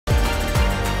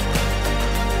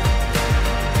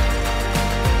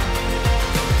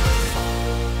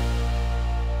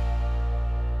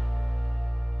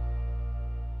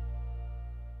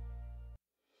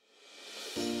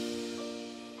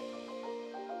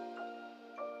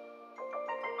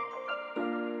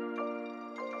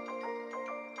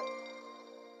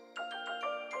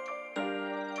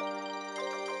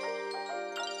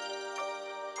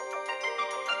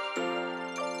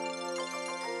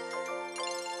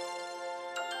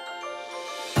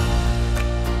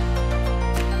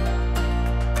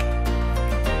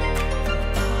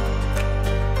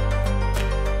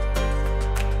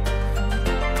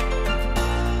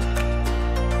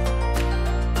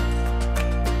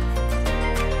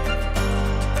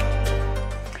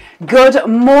Good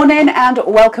morning and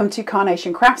welcome to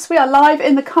Carnation Crafts. We are live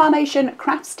in the Carnation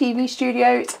Crafts TV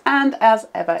studios, and as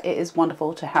ever it is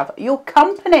wonderful to have your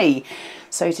company.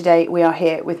 So today we are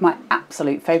here with my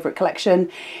absolute favourite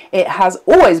collection. It has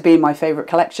always been my favourite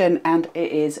collection, and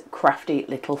it is Crafty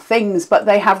Little Things, but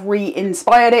they have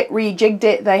re-inspired it, rejigged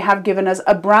it. They have given us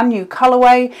a brand new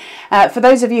colourway. For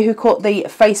those of you who caught the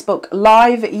Facebook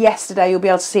Live yesterday, you'll be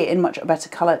able to see it in much better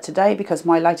colour today because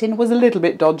my lighting was a little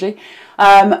bit dodgy.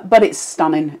 But it's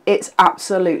stunning. It's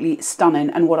absolutely stunning.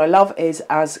 And what I love is,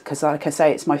 because like I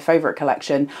say, it's my favourite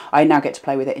collection, I now get to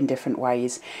play with it in different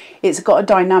ways. It's got a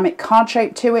dynamic card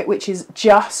shape to it, which is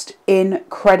just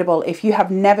incredible. If you have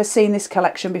never seen this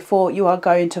collection before, you are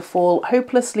going to fall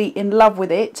hopelessly in love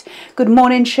with it. Good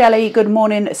morning, Shelley. Good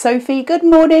morning, Sophie. Good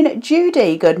morning,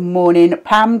 Judy. Good morning,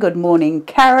 Pam. Good morning,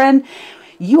 Karen.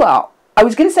 I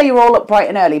was going to say you're all up bright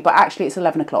and early, but actually it's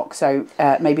 11 o'clock, so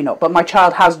maybe not. But my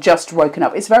child has just woken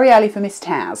up. It's very early for Miss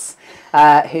Taz,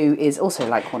 who is also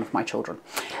like one of my children.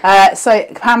 So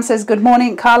Pam says, good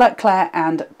morning, Carla, Claire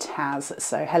and Taz.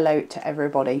 So hello to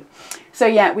everybody. So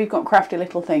yeah, we've got Crafty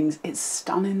Little Things. It's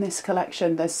stunning, this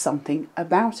collection. There's something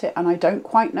about it, and I don't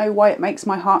quite know why it makes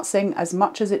my heart sing as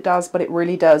much as it does, but it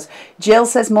really does. Jill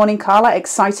says, morning, Carla.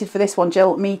 Excited for this one.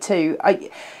 Jill, me too.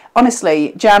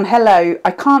 Honestly, Jan, hello.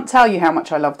 I can't tell you how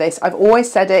much I love this. I've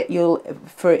always said it.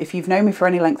 If you've known me for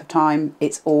any length of time,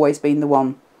 it's always been the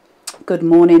one. Good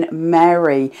morning,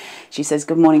 Mary. She says,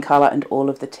 good morning, Carla and all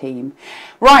of the team.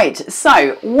 Right,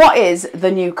 so what is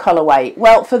the new colourway?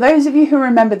 Well, for those of you who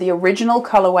remember the original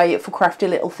colourway for Crafty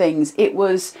Little Things, it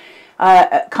was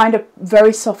kind of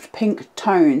very soft pink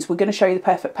tones. We're going to show you the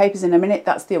Perfect Papers in a minute.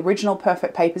 That's the original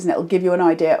Perfect Papers, and it'll give you an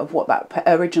idea of what that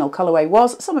original colourway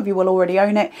was. Some of you will already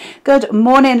own it. Good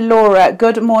morning, Laura.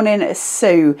 Good morning,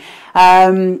 Sue.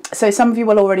 So some of you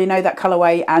will already know that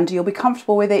colourway and you'll be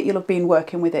comfortable with it. You'll have been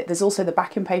working with it. There's also the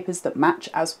backing papers that match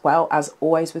as well, as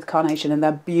always with Carnation, and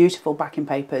they're beautiful backing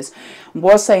papers. I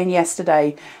was saying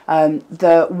yesterday,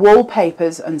 the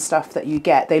wallpapers and stuff that you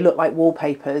get, they look like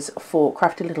wallpapers for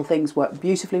Crafty Little Things, work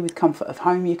beautifully with comfort of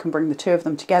home. You can bring the two of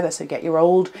them together, so get your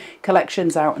old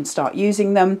collections out and start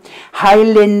using them. Hi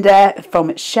Linda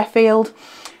from Sheffield.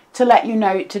 To let you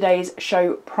know, today's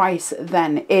show price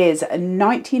then is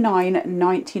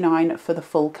 $99.99 for the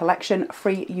full collection,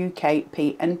 free UK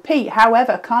P&P.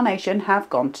 However, Carnation have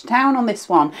gone to town on this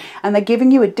one, and they're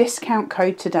giving you a discount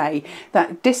code today.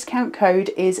 That discount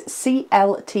code is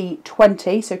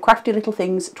CLT20, so Crafty Little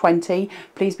Things 20.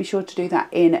 Please be sure to do that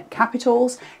in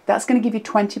capitals. That's going to give you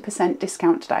 20%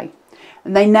 discount today.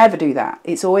 And they never do that.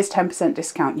 It's always 10%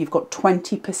 discount. You've got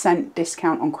 20%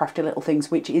 discount on Crafty Little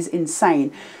Things, which is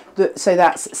insane. So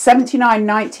that's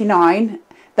 $79.99.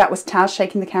 That was Taz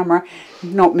shaking the camera,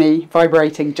 not me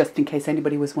vibrating, just in case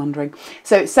anybody was wondering.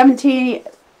 So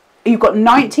you've got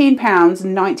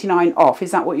 £19.99 off. Is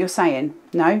that what you're saying?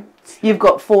 No? You've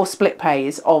got 4 split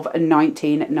pays of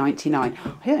 $19.99. I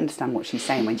don't understand what she's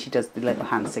saying when she does the little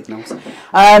hand signals.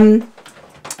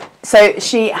 So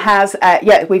she has,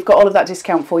 yeah, we've got all of that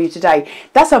discount for you today.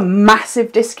 That's a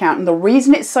massive discount, and the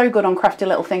reason it's so good on Crafty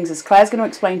Little Things, as Claire's going to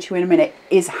explain to you in a minute,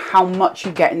 is how much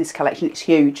you get in this collection. It's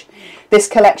huge. This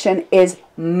collection is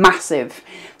massive.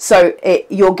 So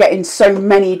you're getting so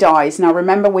many dies. Now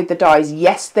remember, with the dies,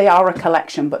 yes, they are a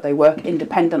collection, but they work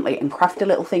independently, and Crafty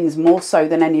Little Things more so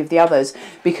than any of the others,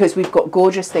 because we've got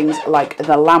gorgeous things like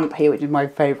the lamp here, which is my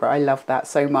favourite. I love that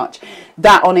so much.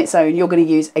 That on its own, you're going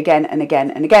to use again and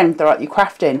again and again throughout your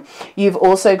crafting. You've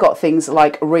also got things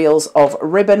like reels of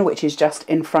ribbon, which is just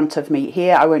in front of me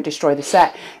here. I won't destroy the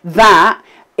set. That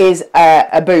is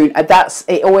a boon.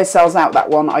 It always sells out, that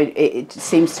one. It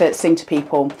seems to sing to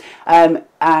people. And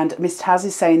Miss Taz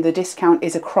is saying the discount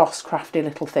is across Crafty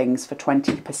Little Things for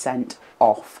 20%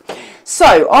 off.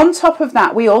 So on top of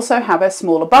that, we also have a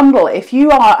smaller bundle. If you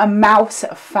are a mouse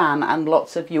fan, and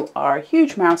lots of you are a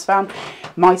huge mouse fan,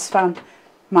 fan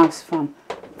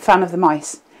of the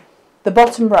mice, the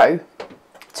bottom row,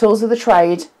 tools of the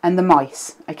trade and the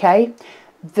mice, okay?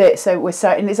 So we're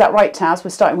starting, is that right, Taz?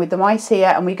 We're starting with the mice here,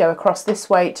 and we go across this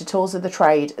way to tools of the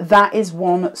trade. That is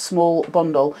one small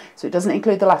bundle, so it doesn't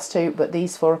include the last two, but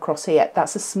these 4 across here.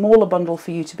 That's a smaller bundle for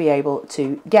you to be able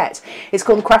to get. It's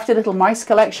called the Crafty Little Mice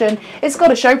Collection. It's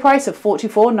got a show price of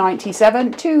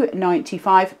 $44.97 to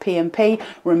 $95 P&P.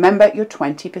 Remember your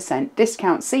 20%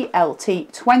 discount,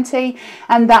 CLT20,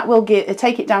 and that will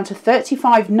take it down to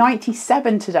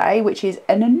 $35.97 today, which is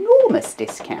an enormous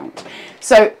discount.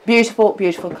 So beautiful,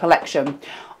 beautiful collection.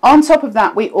 On top of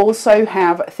that, we also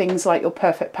have things like your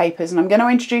Perfect Papers, and I'm going to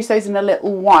introduce those in a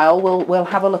little while. We'll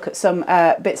have a look at some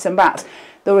bits and bats.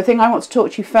 The thing I want to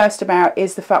talk to you first about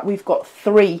is the fact we've got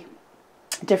 3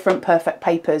 different perfect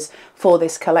papers for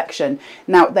this collection.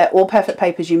 Now, they're all perfect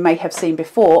papers you may have seen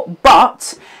before,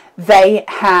 but they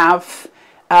have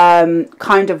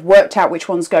kind of worked out which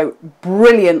ones go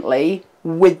brilliantly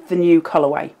with the new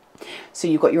colourway. So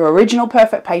you've got your original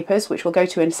perfect papers, which we'll go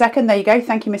to in a second. There you go.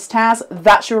 Thank you, Miss Taz.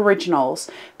 That's your originals.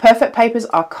 Perfect papers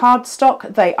are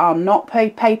cardstock. They are not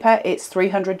paper. It's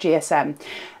 300 GSM.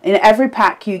 In every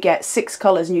pack, you get 6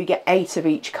 colours and you get 8 of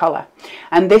each colour.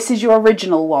 And this is your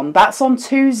original one. That's on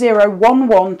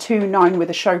 201129 with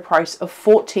a show price of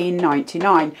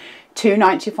 $14.99.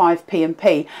 2.95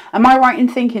 P&P. Am I right in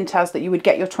thinking, Taz, that you would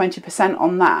get your 20%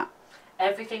 on that?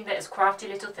 Everything that is Crafty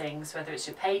Little Things, whether it's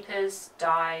your papers,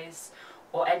 dies,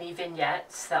 or any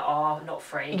vignettes that are not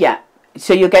free. Yeah,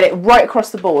 so you'll get it right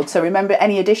across the board. So remember,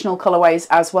 any additional colourways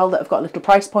as well that have got a little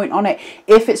price point on it.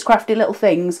 If it's Crafty Little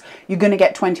Things, you're going to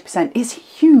get 20%. It's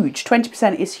huge.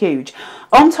 20% is huge.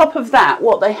 On top of that,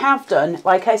 what they have done,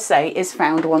 like I say, is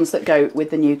found ones that go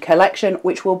with the new collection,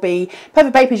 which will be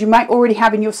perfect papers you might already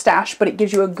have in your stash, but it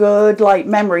gives you a good like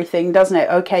memory thing, doesn't it?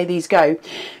 Okay, these go.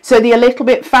 So the a little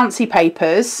bit fancy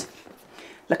papers,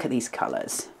 look at these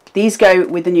colours. These go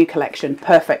with the new collection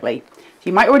perfectly.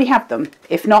 You might already have them.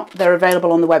 If not, they're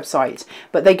available on the website.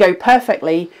 But they go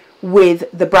perfectly with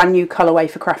the brand new colourway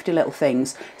for Crafty Little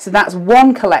Things. So that's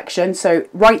one collection. So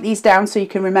write these down so you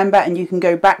can remember, and you can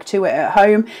go back to it at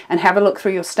home and have a look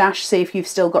through your stash, see if you've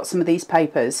still got some of these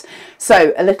papers.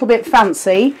 So a little bit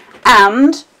fancy,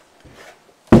 and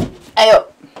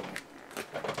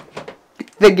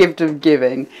the gift of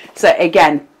giving. So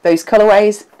again, those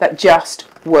colourways that just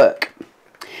work.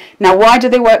 Now, why do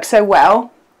they work so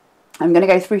well? I'm going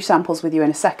to go through samples with you in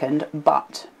a second,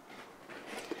 but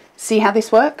see how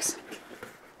this works?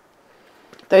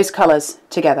 Those colours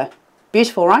together.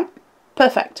 Beautiful, right?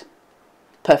 Perfect.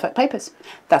 Perfect papers.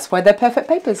 That's why they're perfect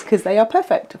papers, because they are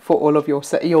perfect for all of your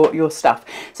stuff.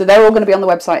 So they're all going to be on the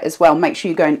website as well. Make sure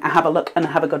you go and have a look and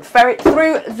have a good ferret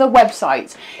through the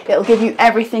website. It'll give you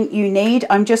everything you need.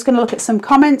 I'm just going to look at some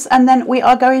comments, and then we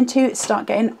are going to start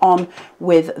getting on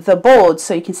with the board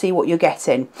so you can see what you're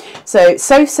getting. So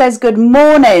Soph says, good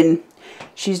morning.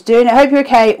 She's doing it. I hope you're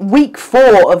okay. Week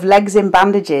 4 of legs in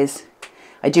bandages.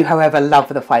 I do, however, love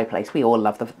the fireplace. We all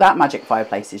love that magic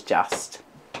fireplace. Is just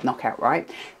knockout, right?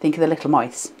 Think of the little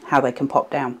mice, how they can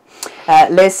pop down.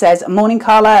 Liz says, morning,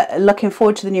 Carla. Looking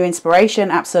forward to the new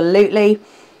inspiration. Absolutely.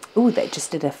 Oh, they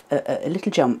just did a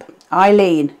little jump.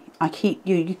 Eileen,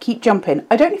 you keep jumping.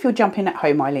 I don't know if you're jumping at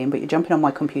home, Eileen, but you're jumping on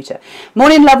my computer.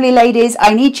 Morning, lovely ladies.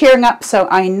 I need cheering up, so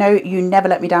I know you never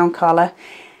let me down, Carla.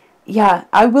 Yeah,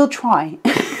 I will try.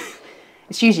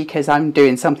 It's usually because I'm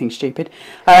doing something stupid.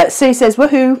 Sue says,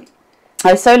 woohoo.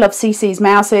 I so love CC's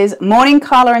mouses. Morning,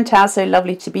 Carla and Taz. So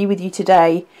lovely to be with you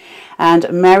today. And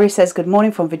Mary says, good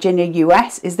morning from Virginia,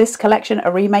 US. Is this collection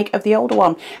a remake of the older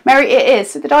one? Mary, it is.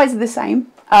 So the dies are the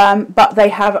same, but they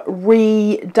have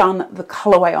redone the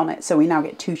colourway on it. So we now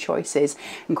get 2 choices.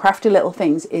 And Crafty Little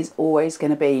Things is always going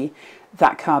to be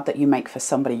that card that you make for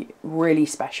somebody really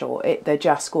special. They're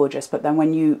just gorgeous. But then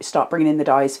when you start bringing in the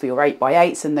dies for your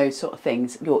 8x8s and those sort of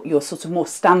things, your sort of more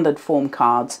standard form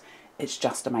cards, it's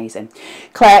just amazing.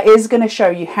 Claire is going to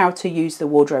show you how to use the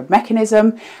wardrobe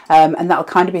mechanism, and that'll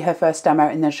kind of be her first demo,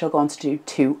 and then she'll go on to do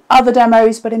 2 other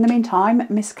demos. But in the meantime,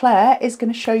 Miss Claire is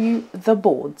going to show you the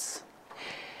boards.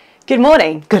 Good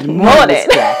morning. Good morning, Miss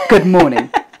Claire. Good morning.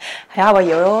 How are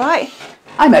you? All right?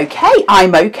 I'm okay.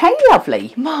 I'm okay,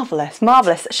 lovely. Marvellous,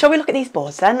 marvellous. Shall we look at these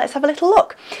boards then? Let's have a little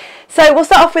look. So we'll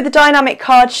start off with the dynamic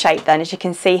card shape then, as you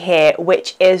can see here,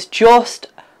 which is just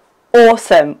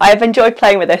awesome. I have enjoyed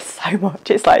playing with this so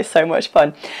much. It's like so much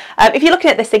fun. If you're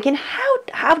looking at this thinking,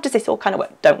 how does this all kind of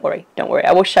work? Don't worry.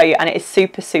 I will show you, and it is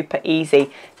super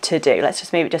easy to do. Let's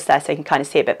just move it just there so you can kind of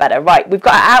see a bit better. Right, we've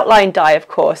got an outline die, of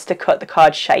course, to cut the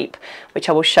card shape, which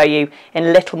I will show you in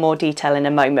a little more detail in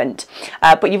a moment.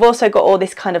 But you've also got all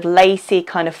this kind of lacy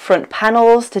kind of front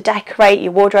panels to decorate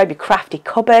your wardrobe, your crafty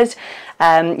cupboard.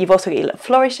 You've also got your little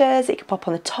flourishes that you can pop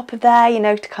on the top of there, you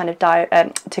know, to kind of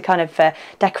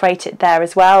decorate it there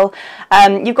as well.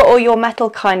 You've got all your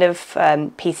metal kind of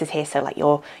pieces here, so like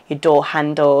your door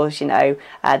handles, you know,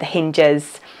 the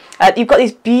hinges. You've got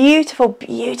these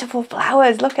beautiful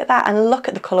flowers. Look at that, and look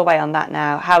at the colourway on that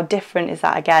now. How different is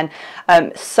that again?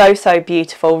 So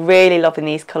beautiful. Really loving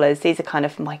these colours. These are kind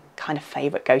of my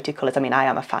favourite go-to colours. I mean, I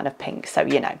am a fan of pink, so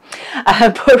you know.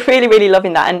 But really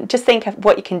loving that. And just think of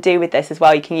what you can do with this as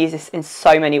well. You can use this in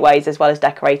so many ways, as well as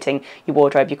decorating your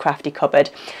wardrobe, your crafty cupboard.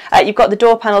 You've got the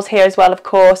door panels here as well, of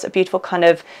course. A beautiful kind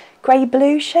of grey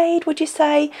blue shade, would you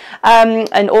say?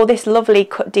 And all this lovely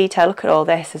cut detail. Look at all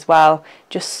this as well.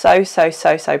 Just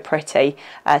so pretty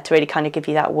to really kind of give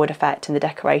you that wood effect and the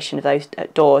decoration of those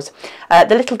doors.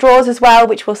 The little drawers as well,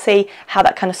 which we'll see how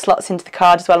that kind of slots into the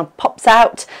card as well and pops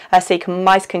out, so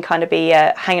mice can kind of be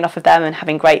hanging off of them and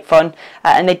having great fun.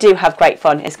 And they do have great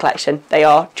fun in this collection. They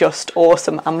are just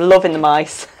awesome. I'm loving the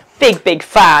mice. Big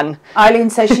fan.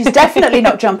 Eileen says she's definitely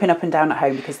not jumping up and down at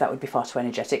home because that would be far too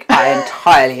energetic. I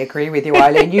entirely agree with you,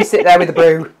 Eileen. You sit there with a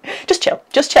brew. Just chill.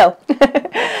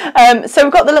 So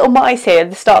we've got the little mice here,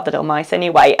 the start of the little mice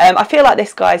anyway. I feel like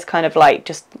this guy's kind of like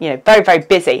just, you know, very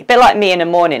busy. A bit like me in the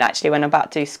morning actually when I'm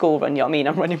about to do school run, you know what I mean?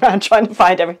 I'm running around trying to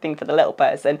find everything for the little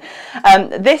person.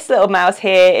 This little mouse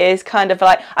here is kind of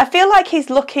like, I feel like he's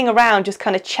looking around just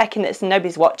kind of checking that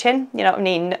nobody's watching, you know what I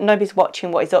mean? Nobody's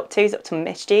watching what he's up to. He's up to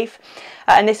mischief.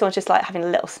 And this one's just like having a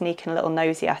little sneak and a little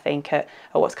nosy, I think, at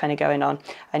what's kind of going on.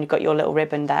 And you've got your little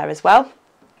ribbon there as well.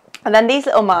 And then these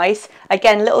little mice,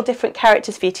 again, little different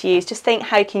characters for you to use. Just think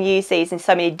how you can use these in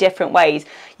so many different ways.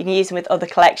 You can use them with other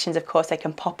collections, of course. They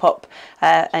can pop up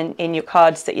and in your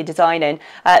cards that you're designing.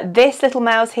 This little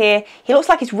mouse here, he looks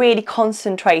like he's really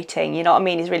concentrating, you know what I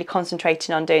mean? He's really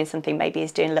concentrating on doing something. Maybe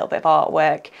he's doing a little bit of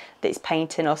artwork that he's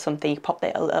painting or something. You pop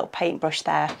a little paintbrush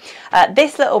there.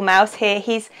 This little mouse here,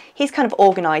 he's kind of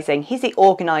organising. He's the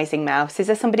organising mouse. Is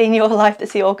there somebody in your life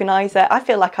that's the organiser? I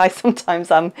feel like I sometimes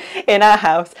am in our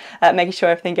house, making sure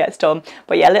everything gets done.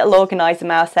 But yeah, little organiser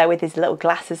mouse there with his little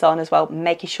glasses on as well,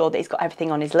 making sure that he's got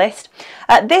everything on his list.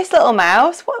 This little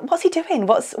mouse, what's he doing?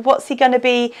 What's he going to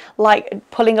be like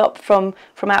pulling up from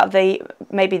out of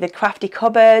maybe the crafty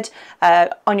cupboard?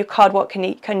 On your card, what can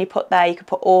you put there? You could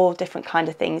put all different kind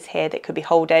of things here that could be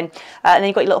holding, and then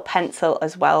you've got your little pencil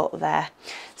as well there.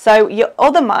 So your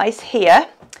other mice here,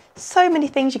 so many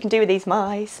things you can do with these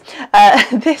mice.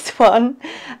 This one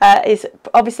is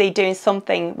obviously doing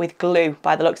something with glue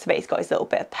by the looks of it. He's got his little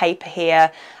bit of paper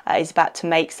here. He's about to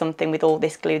make something with all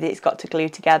this glue that he's got to glue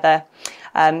together.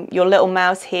 Your little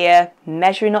mouse here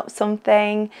measuring up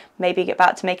something, maybe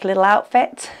about to make a little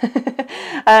outfit.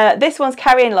 This one's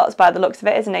carrying lots by the looks of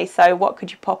it, isn't he? So what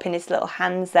could you pop in his little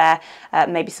hands there?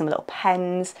 Maybe some little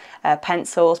pens,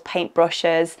 pencils, paint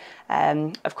brushes.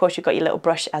 Of course you've got your little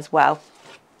brush as well.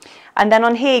 And then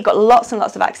on here you've got lots and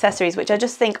lots of accessories, which I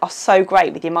just think are so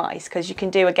great with your mice, because you can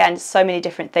do, again, so many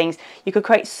different things. You could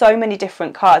create so many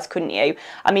different cards, couldn't you?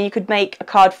 I mean, you could make a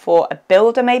card for a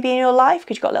builder maybe in your life,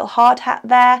 because you've got a little hard hat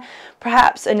there,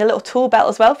 perhaps, and a little tool belt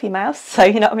as well for your mouse. So,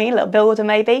 you know what I mean, a little builder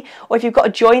maybe. Or if you've got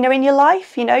a joiner in your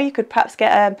life, you know, you could perhaps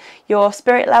get your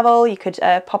spirit level. You could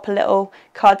pop a little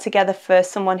card together for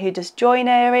someone who does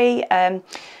joinery.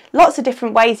 Lots of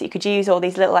different ways that you could use all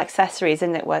these little accessories,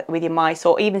 isn't it, with your mice,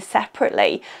 or even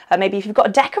separately. Maybe if you've got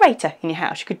a decorator in your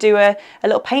house, you could do a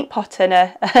little paint pot and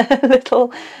a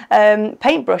little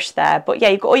paintbrush there. But yeah,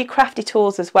 you've got all your crafty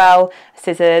tools as well,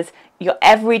 scissors, your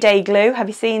everyday glue. Have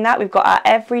you seen that? We've got our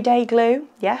everyday glue,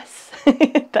 yes,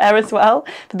 there as well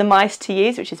for the mice to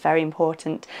use, which is very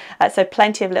important. So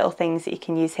plenty of little things that you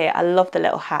can use here. I love the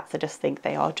little hats. I just think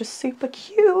they are just super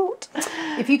cute.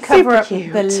 If you cover up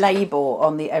the label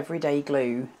on the everyday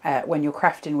glue when you're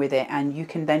crafting with it, and you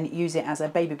can then use it as a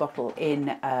baby bottle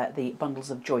in the Bundles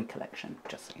of Joy collection,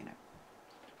 just so you know.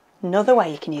 Another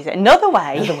way you can use it. Another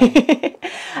way.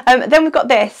 Then we've got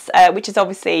this, which is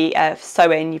obviously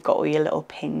sewing. You've got all your little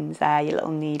pins there, your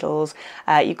little needles.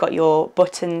 You've got your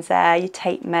buttons there, your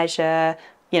tape measure.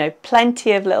 You know,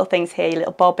 plenty of little things here, your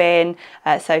little bobbin.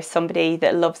 So somebody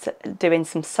that loves doing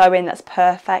some sewing, that's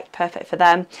perfect for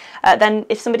them. Then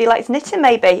if somebody likes knitting,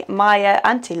 maybe. My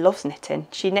auntie loves knitting.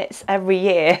 She knits every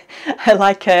year,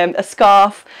 like a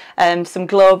scarf, some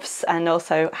gloves, and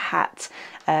also a hat.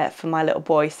 For my little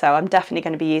boy, so I'm definitely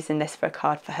going to be using this for a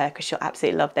card for her, because she'll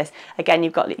absolutely love this. Again,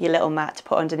 you've got your little mat to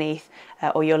put underneath,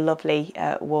 or your lovely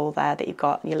wall there that you've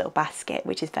got, your little basket,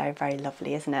 which is very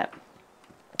lovely, isn't it?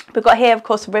 We've got here, of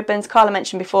course, ribbons. Carla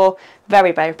mentioned before,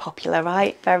 very popular,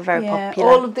 right? Very popular.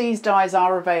 All of these dies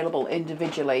are available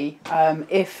individually.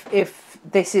 If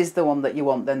this is the one that you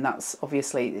want, then that's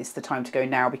obviously, it's the time to go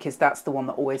now, because that's the one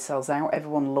that always sells out.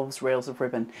 Everyone loves reels of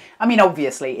ribbon. I mean,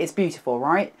 obviously, it's beautiful,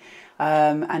 right?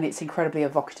 And it's incredibly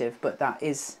evocative, but that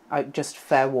is just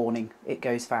fair warning, it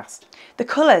goes fast. The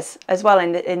colours as well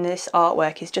in this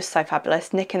artwork is just so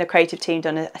fabulous. Nick and the creative team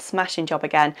done a smashing job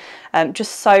again.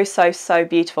 Just so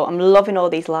beautiful. I'm loving all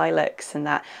these lilacs and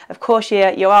that. Of course, your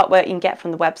artwork you can get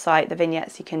from the website, the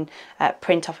vignettes you can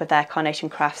print off of there,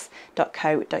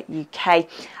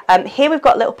 carnationcrafts.co.uk. Here we've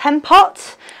got a little pen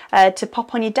pot. to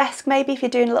pop on your desk maybe if you're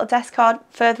doing a little desk card.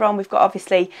 Further on we've got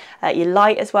obviously your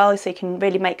light as well, so you can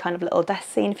really make kind of a little desk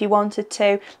scene if you wanted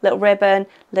to. Little ribbon,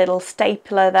 little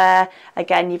stapler there.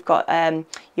 Again, you've got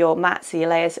your mats, your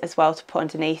layers as well to put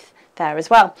underneath there as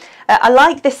well. I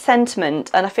like this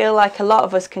sentiment, and I feel like a lot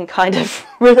of us can kind of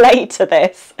relate to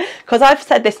this, because I've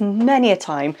said this many a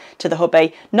time to the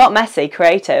hubby: not messy,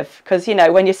 creative. Because, you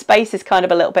know, when your space is kind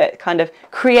of a little bit kind of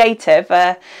creative,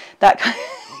 that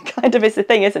kind of is the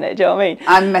thing, isn't it? Do you know what I mean?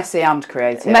 I'm messy and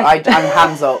creative. I'm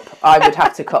hands up. I would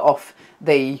have to cut off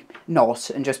the not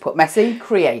and just put messy,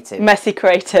 creative. Messy,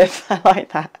 creative. I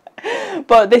like that.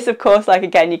 But this, of course, like,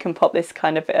 again, you can pop this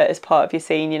kind of as part of your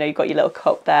scene. You know, you've got your little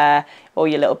cup there, all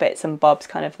your little bits and bobs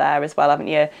kind of there as well, haven't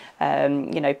you?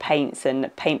 You know, paints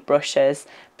and paint brushes,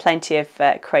 plenty of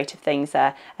creative things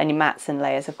there, and your mats and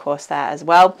layers, of course, there as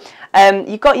well.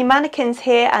 You've got your mannequins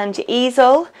here and your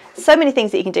easel. So many things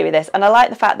that you can do with this, and I like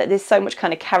the fact that there's so much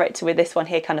kind of character with this one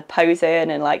here, kind of posing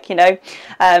and, like, you know,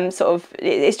 sort of,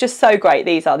 it's just so great.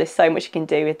 There's so much you can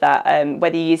do with that,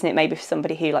 whether you're using it maybe for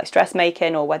somebody who likes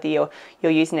dressmaking, or whether you're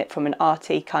using it from an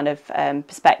arty kind of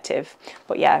perspective.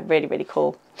 But yeah, really, really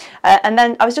cool. And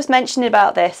then I was just mentioning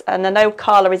about this, and I know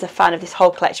Carla is a fan of this whole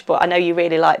collection, but I know you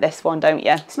really like this one, don't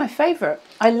you? It's my favourite.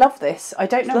 I love this. I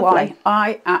don't know why.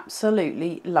 I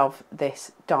absolutely love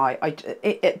this die.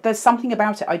 There's something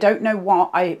about it. I don't know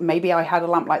what. Maybe I had a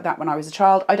lamp like that when I was a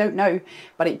child. I don't know,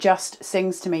 but it just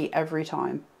sings to me every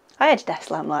time. I had a desk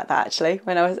lamp like that actually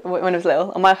when I was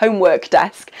little, on my homework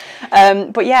desk.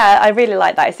 But yeah, I really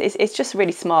like that. It's just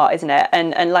really smart, isn't it?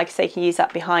 And like I say, you can use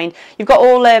that behind. You've got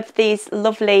all of these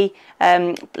lovely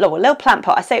little plant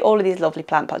pot. I say all of these lovely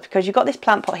plant pots because you've got this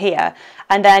plant pot here,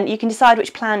 and then you can decide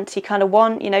which plant you kind of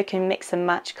want. You know, can mix and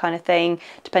match kind of thing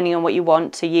depending on what you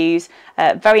want to use.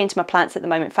 Very into my plants at the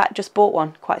moment. In fact, just bought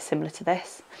one quite similar to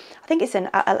this. I think it's an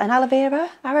aloe vera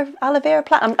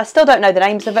plant. I still don't know the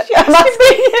names of it.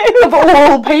 Of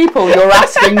all people, you're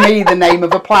asking me the name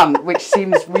of a plant, which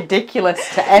seems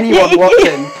ridiculous to anyone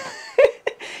watching.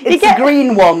 It's a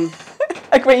green one.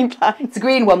 A green plant. It's a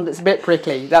green one that's a bit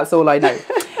prickly. That's all I know.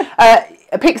 A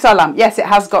Pixar lamp. Yes, it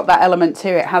has got that element to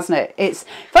it, hasn't it? It's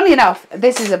funny enough.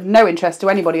 This is of no interest to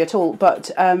anybody at all. But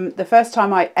the first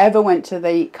time I ever went to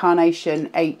the Carnation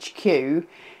HQ,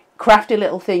 Crafty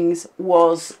Little Things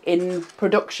was in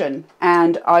production,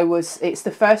 and it's the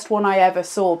first one I ever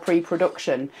saw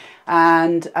pre-production,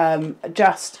 and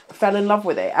just fell in love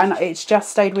with it, and it's just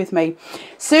stayed with me.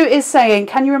 Sue is saying,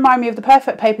 can you remind me of the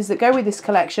perfect papers that go with this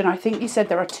collection? I think you said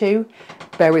there are 2.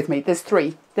 Bear with me, there's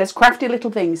 3. There's Crafty Little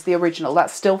Things, the original,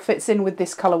 that still fits in with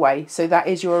this colourway, so that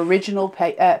is your original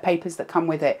papers that come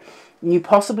with it. You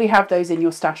possibly have those in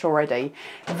your stash already.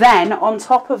 Then on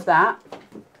top of that,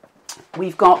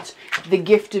 we've got the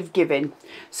gift of giving.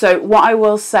 So what I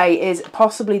will say is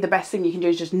possibly the best thing you can do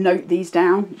is just note these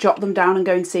down, jot them down, and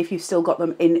go and see if you've still got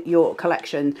them in your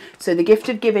collection. So the gift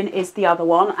of giving is the other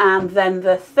one, and then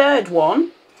the third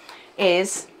one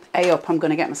is, I'm going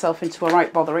to get myself into a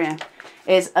right bother here,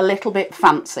 is a little bit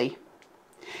fancy.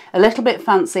 A little bit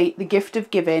fancy, the gift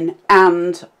of giving,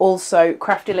 and also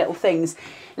Crafty Little Things.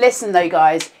 Listen though,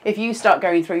 guys, if you start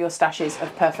going through your stashes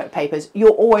of perfect papers,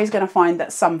 you're always going to find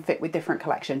that some fit with different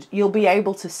collections. You'll be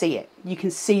able to see it. You can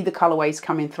see the colourways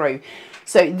coming through.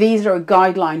 So these are a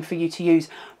guideline for you to use,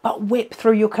 but whip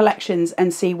through your collections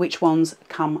and see which ones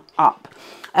come up.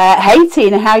 Hey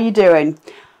Tina, how you doing?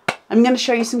 I'm going to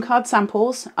show you some card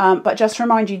samples, but just to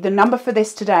remind you, the number for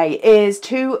this today is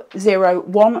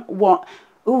 2011.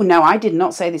 Oh, no, I did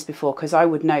not say this before because I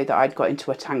would know that I'd got into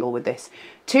a tangle with this.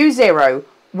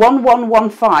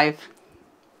 201115.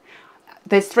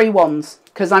 There's 3 ones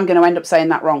because I'm going to end up saying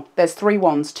that wrong. There's 3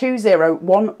 ones.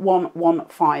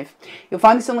 201115. You'll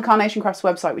find this on the Carnation Crafts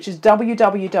website, which is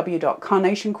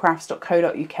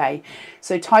www.carnationcrafts.co.uk.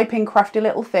 So type in Crafty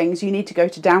Little Things. You need to go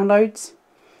to downloads,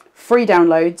 free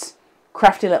downloads,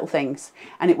 Crafty Little Things,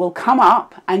 and it will come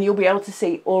up and you'll be able to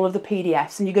see all of the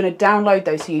PDFs, and you're going to download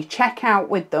those, so you check out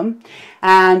with them,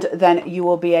 and then you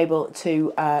will be able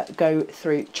to go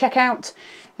through checkout.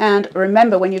 And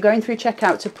remember, when you're going through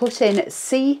checkout, to put in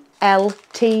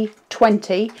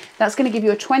CLT20. That's going to give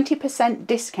you a 20%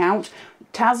 discount.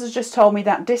 Taz has just told me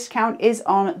that discount is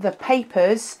on the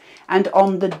papers and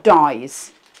on the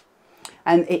dies,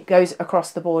 and it goes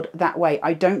across the board that way.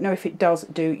 I don't know if it does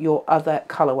do your other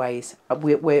colourways.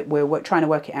 We're trying to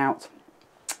work it out.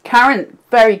 Karen,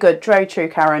 very good, very true,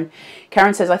 Karen.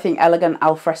 Karen says, I think elegant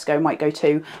alfresco might go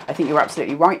too. I think you're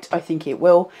absolutely right. I think it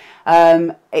will.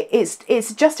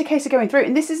 It's just a case of going through,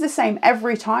 and this is the same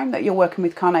every time that you're working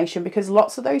with Carnation, because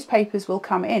lots of those papers will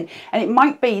come in, and it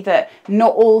might be that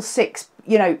not all 6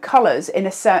 you know, colours in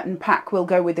a certain pack will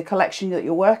go with the collection that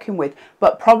you're working with,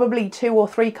 but probably 2 or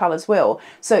 3 colours will.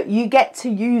 So you get to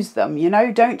use them, you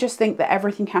know. Don't just think that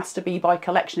everything has to be by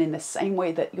collection in the same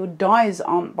way that your dies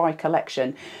aren't by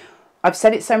collection. I've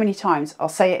said it so many times, I'll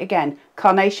say it again.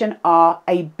 Carnation are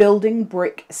a building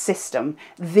brick system.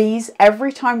 These,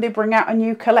 every time they bring out a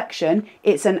new collection,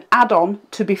 it's an add-on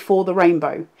to Before the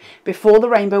Rainbow. Before the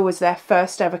Rainbow was their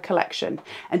first ever collection.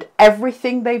 And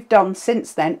everything they've done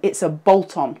since then, it's a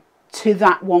bolt-on to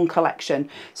that one collection.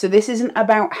 So this isn't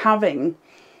about having,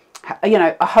 you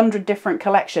know, 100 different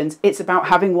collections. It's about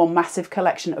having one massive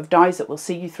collection of dies that will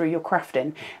see you through your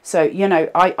crafting. So, you know,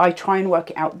 I try and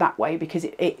work it out that way, because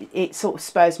it sort of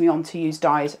spurs me on to use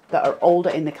dies that are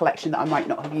older in the collection that I might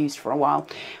not have used for a while.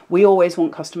 We always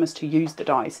want customers to use the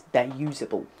dies. They're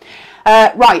usable.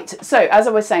 Right, so as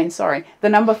I was saying, sorry, the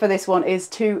number for this one is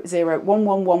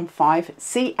 201115.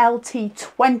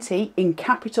 CLT20 in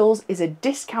capitals is a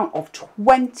discount of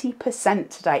 20%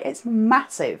 today. It's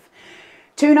massive.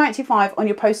 £2.95 on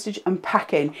your postage and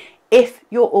packing if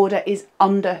your order is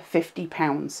under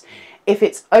 £50. If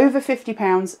it's over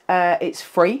 £50, it's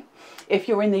free. If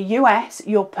you're in the US,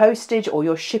 your postage or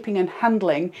your shipping and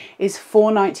handling is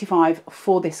 £4.95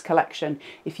 for this collection.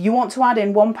 If you want to add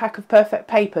in 1 pack of perfect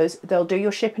papers, they'll do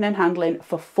your shipping and handling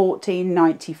for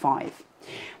 £14.95.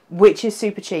 Which is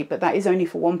super cheap, but that is only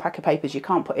for 1 pack of papers. You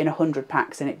can't put in 100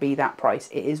 packs and it be that price.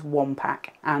 It is 1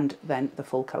 pack and then the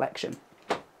full collection.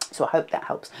 So I hope that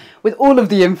helps with all of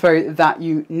the info that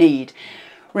you need.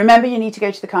 Remember, you need to go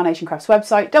to the Carnation Crafts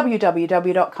website,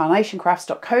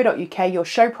 www.carnationcrafts.co.uk. Your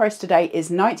show price today is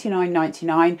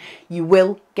 $99.99. You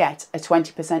will get a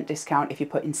 20% discount if you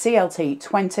put in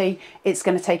CLT20. It's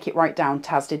going to take it right down.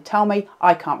 Taz did tell me.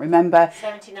 I can't remember.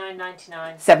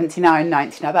 $79.99.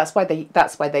 $79.99.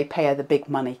 That's why they pay her the big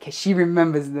money, because she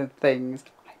remembers the things.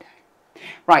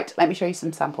 Right, let me show you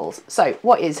some samples. So,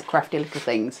 what is Crafty Little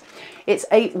Things? It's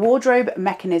a wardrobe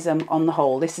mechanism on the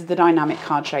whole. This is the dynamic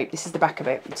card shape. This is the back of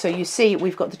it. So you see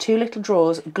we've got the 2 little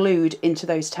drawers glued into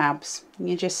those tabs.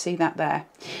 You just see that there.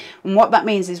 And what that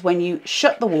means is when you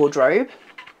shut the wardrobe,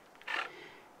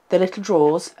 the little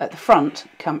drawers at the front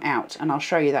come out, and I'll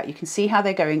show you that. You can see how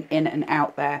they're going in and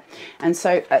out there. And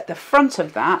so at the front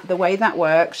of that, the way that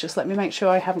works, just let me make sure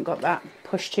I haven't got that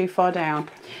pushed too far down.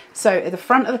 So at the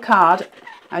front of the card,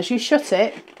 as you shut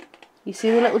it, you see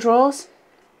the little drawers?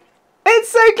 It's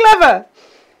so clever!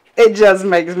 It just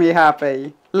makes me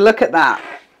happy. Look at that.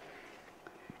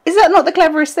 Is that not the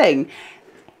cleverest thing?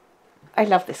 I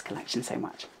love this collection so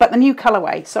much. But the new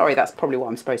colourway, sorry, that's probably what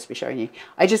I'm supposed to be showing you.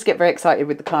 I just get very excited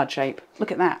with the card shape.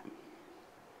 Look at that.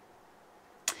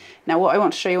 Now what I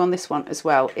want to show you on this one as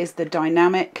well is the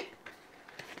dynamic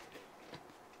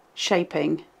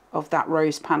shaping of that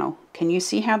rose panel. Can you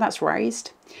see how that's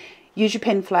raised? Use your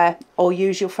pin flare or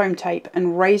use your foam tape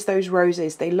and raise those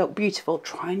roses. They look beautiful.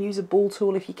 Try and use a ball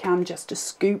tool if you can, just to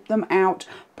scoop them out.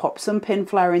 Pop some pin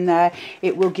flare in there.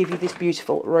 It will give you this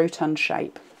beautiful rotund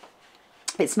shape.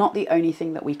 It's not the only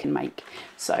thing that we can make.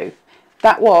 So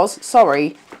that was,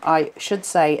 sorry, I should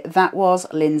say that was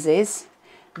Lindsay's.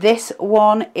 This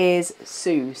one is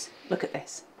Sue's. Look at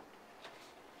this.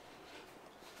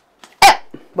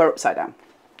 We're upside down.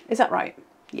 Is that right?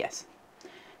 Yes.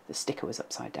 The sticker was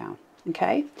upside down.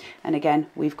 Okay. And again,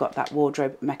 we've got that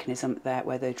wardrobe mechanism there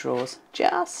where the drawers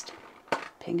just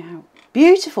ping out.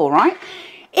 Beautiful, right?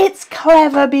 It's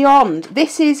clever beyond.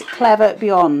 This is clever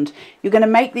beyond. You're going to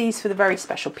make these for the very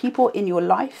special people in your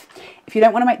life. If you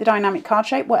don't want to make the dynamic card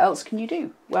shape, what else can you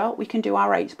do? Well, we can do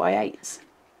our 8x8s.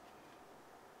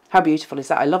 How beautiful is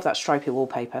that? I love that stripy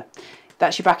wallpaper.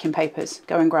 That's your backing papers.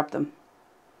 Go and grab them.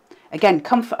 Again,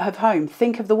 comfort of home.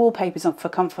 Think of the wallpapers for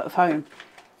comfort of home.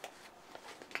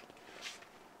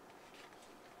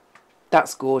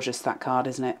 That's gorgeous, that card,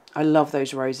 isn't it? I love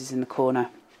those roses in the corner.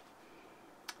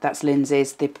 That's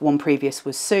Lindsay's. The one previous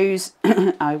was Sue's.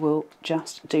 I will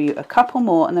just do you a couple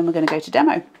more and then we're going to go to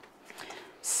demo.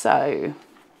 So,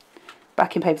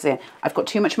 backing papers in. I've got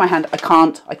too much in my hand. I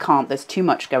can't. There's too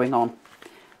much going on.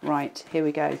 Right, here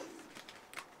we go.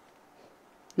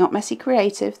 Not Messy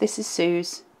Creative. This is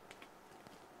Sue's.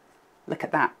 Look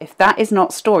at that. If that is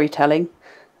not storytelling,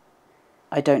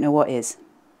 I don't know what is.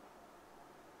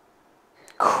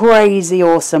 Crazy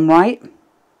awesome, right?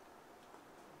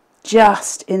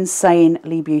 Just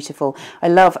insanely beautiful. I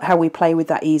love how we play with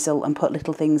that easel and put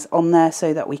little things on there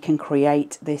so that we can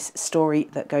create this story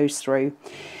that goes through.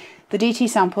 The DT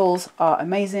samples are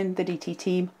amazing. The DT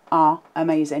team are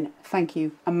amazing. Thank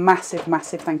you. A massive,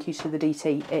 massive thank you to the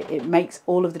DT. It makes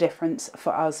all of the difference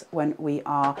for us when we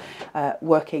are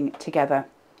working together.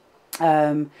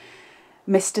 Mr.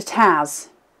 Taz,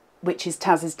 which is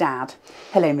Taz's dad.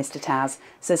 Hello, Mr. Taz.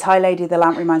 Says, hi, lady, the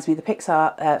lamp reminds me of the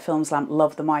Pixar film's lamp,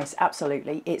 Love the Mice.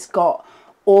 Absolutely. It's got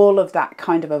all of that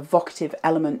kind of evocative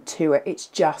element to it. It's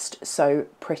just so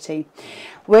pretty.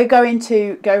 We're going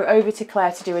to go over to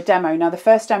Claire to do a demo. Now, the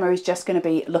first demo is just going to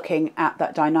be looking at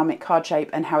that dynamic card shape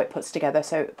and how it puts together.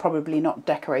 So probably not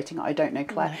decorating it. I don't know,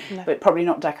 Claire, no. but probably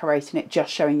not decorating it,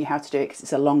 just showing you how to do it because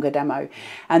it's a longer demo.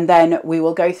 And then we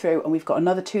will go through, and we've got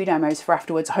another 2 demos for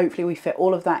afterwards. Hopefully we fit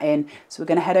all of that in. So we're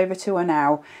going to head over to her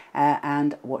now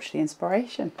and watch the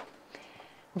inspiration.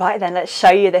 Right then, let's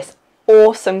show you this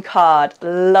awesome card.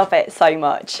 Love it so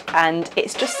much, and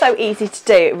it's just so easy to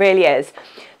do. It really is.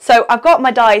 So I've got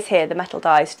my dies here, the metal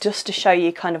dies, just to show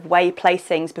you kind of where you place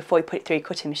things before you put it through your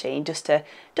cutting machine, just to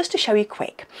show you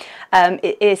quick.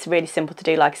 It is really simple to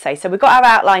do, like I say. So we've got our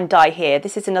outline die here.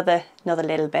 This is another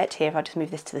little bit here. If I just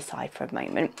move this to the side for a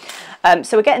moment.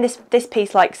 So we're getting this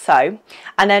piece like so,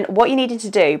 and then what you needed to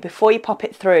do before you pop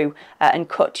it through and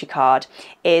cut your card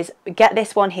is get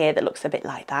this one here that looks a bit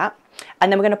like that.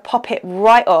 And then we're going to pop it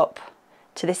right up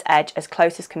to this edge as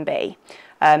close as can be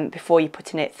before you're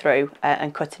putting it through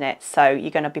and cutting it. So you're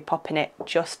going to be popping it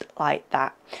just like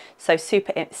that. So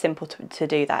super simple to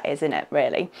do that, isn't it,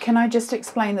 really? Can I just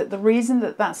explain that the reason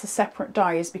that that's a separate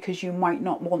die is because you might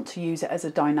not want to use it as a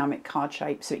dynamic card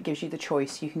shape. So it gives you the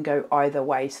choice. You can go either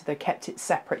way. So they kept it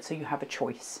separate so you have a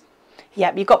choice.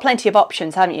 Yeah, you've got plenty of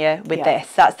options, haven't you, with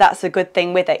this? That's a good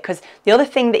thing with it, because the other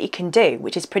thing that you can do,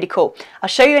 which is pretty cool, I'll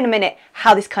show you in a minute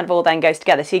how this kind of all then goes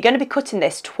together. So you're going to be cutting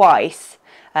this twice,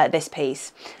 this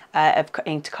piece of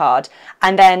inked card,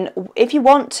 and then if you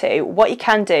want to, what you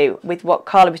can do with what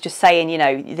Carla was just saying, you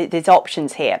know, there's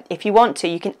options here. If you want to,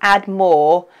 you can add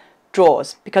more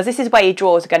drawers, because this is where your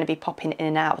drawers are going to be popping in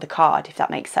and out of the card, if that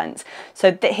makes sense.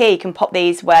 So here you can pop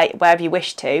these wherever you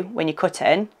wish to when you're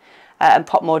cutting. And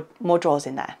pop more drawers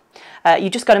in there.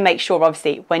 You just got to make sure,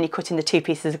 obviously, when you're cutting the 2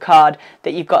 pieces of card,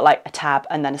 that you've got like a tab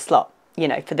and then a slot, you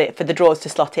know, for the drawers to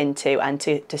slot into and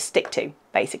to stick to,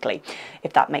 basically,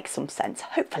 if that makes some sense.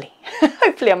 Hopefully,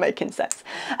 hopefully I'm making sense.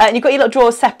 And you've got your little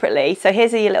drawers separately. So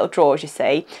here's your little drawers, you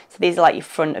see. So these are like your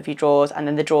front of your drawers, and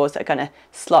then the drawers that are going to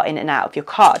slot in and out of your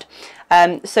card.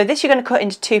 So this you're going to cut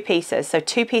into 2 pieces. So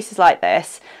 2 pieces like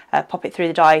this. Pop it through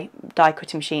the die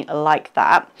cutting machine like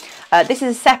that. This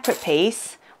is a separate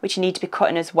piece which you need to be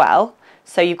cutting as well.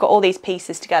 So you've got all these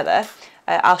pieces together.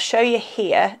 I'll show you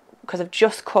here, because I've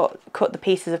just cut the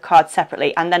pieces of card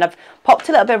separately, and then I've popped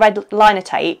a little bit of red liner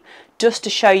tape just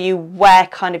to show you where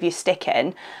kind of you're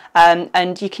sticking.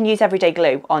 And you can use everyday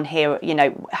glue on here, you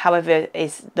know, however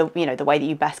is the way that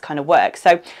you best kind of work.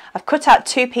 So I've cut out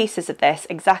 2 pieces of this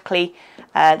exactly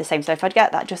the same. So if I'd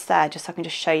get that just there, just so I can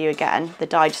just show you again, the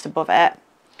die just above it.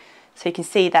 So you can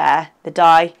see there, the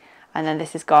die, and then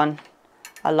this has gone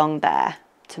along there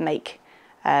to make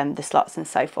the slots and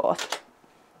so forth.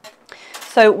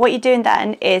 So what you're doing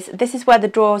then is, this is where the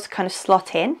drawers kind of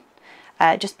slot in,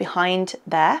 just behind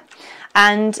there.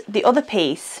 And the other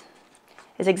piece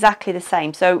is exactly the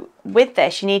same. So with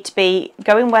this, you need to be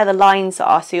going where the lines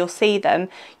are, so you'll see them.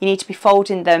 You need to be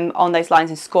folding them on those lines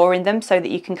and scoring them so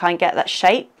that you can kind of get that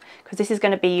shape, because this is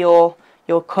going to be your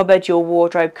cupboard, your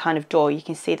wardrobe kind of door. You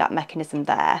can see that mechanism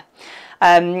there.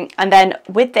 And then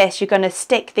with this, you're going to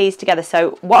stick these together.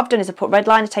 So what I've done is I put red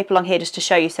liner tape along here just to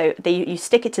show you. So you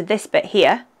stick it to this bit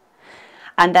here,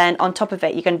 and then on top of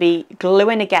it, you're going to be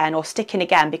gluing again or sticking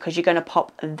again, because you're going to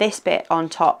pop this bit on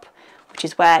top, which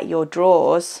is where your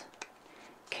drawers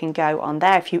can go on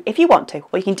there if you want to,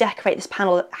 or you can decorate this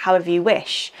panel however you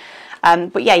wish.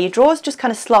 But yeah, your drawers just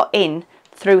kind of slot in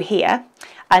through here,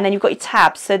 and then you've got your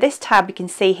tabs. So this tab, you can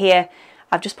see here,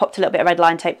 I've just popped a little bit of red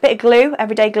line tape, bit of glue,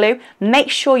 everyday glue. Make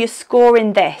sure you're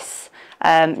scoring this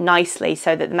nicely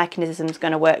so that the mechanism is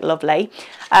going to work lovely.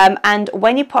 And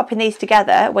when you're popping these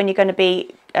together, when you're going to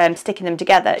be sticking them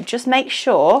together, just make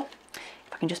sure,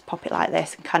 if I can just pop it like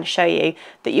this and kind of show you,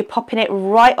 that you're popping it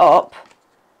right up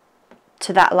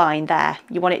to that line there.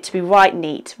 You want it to be right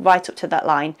neat, right up to that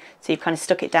line. So you've kind of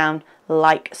stuck it down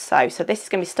like so. So this is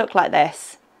going to be stuck like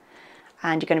this,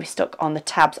 and you're going to be stuck on the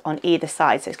tabs on either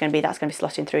side. So that's going to be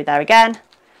slotting through there again.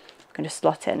 I'm going to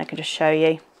slot it, and I can just show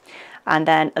you. And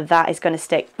then that is going to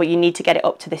stick, but you need to get it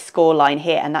up to this score line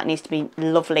here, and that needs to be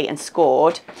lovely and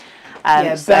scored.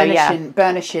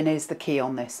 Burnishing is the key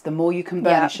on this. The more you can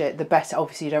burnish it, the better.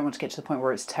 Obviously, you don't want to get to the point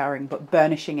where it's tearing, but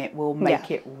burnishing it will make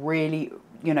it really,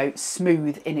 you know,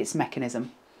 smooth in its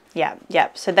mechanism. Yeah.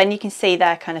 So then you can see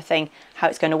there kind of thing how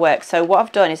it's going to work. So what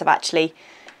I've done is I've actually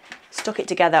stuck it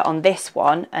together on this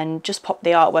one and just popped the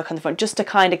artwork on the front, just to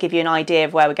kind of give you an idea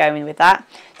of where we're going with that.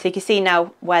 So you can see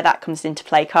now where that comes into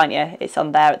play, can't you? It's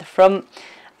on there at the front,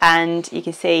 and you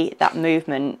can see that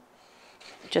movement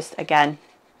just again,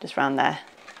 just round there,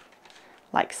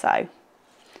 like so.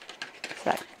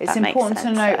 So it's important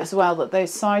to note as well that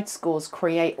those side scores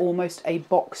create almost a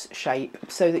box shape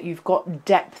so that you've got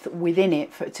depth within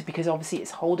it because obviously it's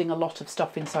holding a lot of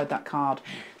stuff inside that card.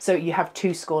 So you have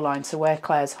 2 score lines. So where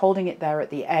Claire's holding it there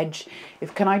at the edge,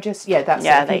 if can I just that's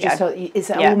yeah, it. there you go. It's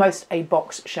almost a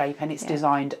box shape and it's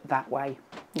designed that way.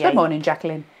 Good morning,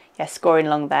 Jacqueline. Yeah, scoring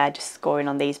along there, just scoring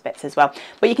on these bits as well.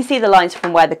 But you can see the lines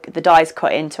from where the die's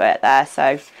cut into it there,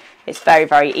 so it's very,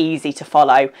 very easy to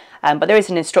follow. But there is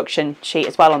an instruction sheet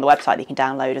as well on the website that you can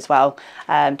download as well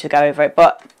to go over it.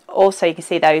 But also you can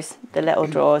see the little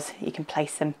drawers, you can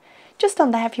place them just on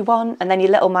there if you want, and then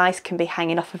your little mice can be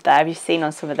hanging off of there. You've seen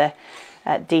on some of the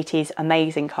DT's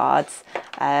amazing cards.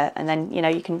 And then, you know,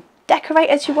 you can decorate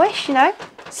as you wish, you know.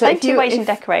 So plenty of ways you can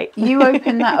decorate. You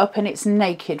open that up and it's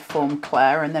naked form,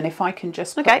 Claire, and then if I can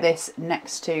just put this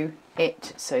next to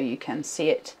it so you can see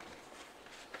it.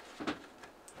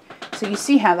 So you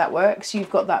see how that works. You've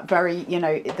got that very, you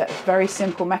know, that very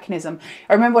simple mechanism.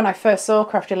 I remember when I first saw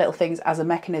Crafty Little Things as a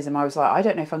mechanism, I was like, I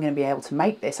don't know if I'm going to be able to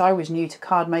make this. I was new to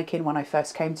card making when I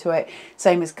first came to it.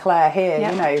 Same as Claire here,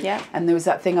 you know. And there was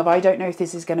that thing of, I don't know if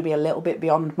this is going to be a little bit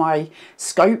beyond my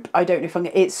scope. I don't know if I'm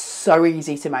going to... It's so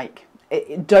easy to make.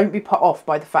 Don't be put off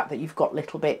by the fact that you've got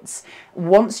little bits.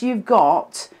 Once you've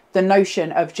got the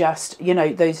notion of just, you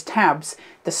know, those tabs,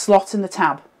 the slot and the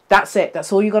tab, that's it.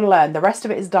 That's all you've got to learn. The rest of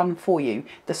it is done for you.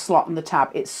 The slot and the tab.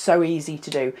 It's so easy to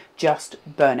do. Just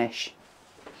burnish.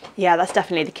 Yeah, that's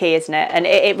definitely the key, isn't it? And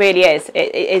it really is.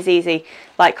 It is easy.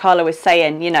 Like Carla was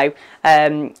saying, you know,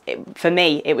 for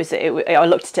me, I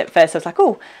looked at it first. I was like,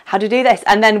 oh, how to do this?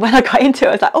 And then when I got into it,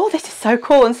 I was like, oh, this is so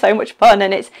cool and so much fun.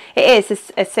 And it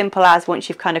is as simple as once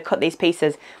you've kind of cut these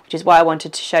pieces, which is why I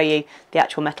wanted to show you the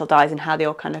actual metal dies and how they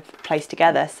all kind of place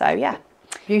together. So yeah.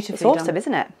 Beautifully it's awesome, done.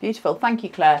 Isn't it? Beautiful. Thank you,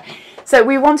 Claire. So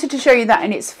we wanted to show you that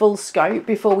in its full scope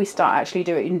before we start actually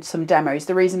doing some demos.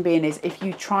 The reason being is if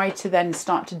you try to then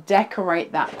start to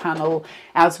decorate that panel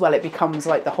as well, it becomes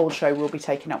like the whole show will be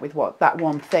taken up with that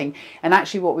one thing. And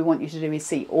actually what we want you to do is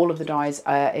see all of the dies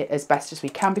as best as we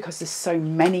can, because there's so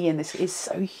many and this is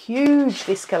so huge,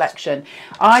 this collection.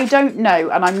 I don't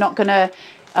know, and I'm not going to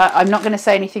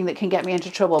say anything that can get me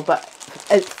into trouble, but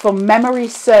from memory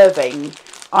serving,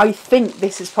 I think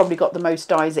this has probably got the most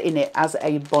dies in it as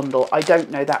a bundle. I don't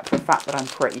know that for a fact, but I'm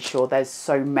pretty sure there's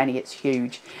so many. It's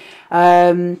huge.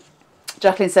 Jacqueline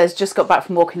says, just got back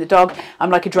from walking the dog. I'm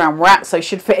like a drowned rat, so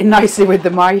should fit in nicely with the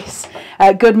mice.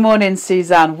 Good morning,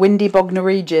 Suzanne. Windy Bognor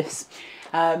Regis.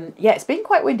 Yeah, it's been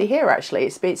quite windy here, actually.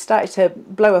 It's started to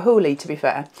blow a hoolie, to be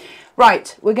fair.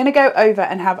 Right, we're going to go over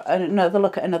and have another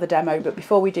look at another demo, but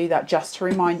before we do that, just to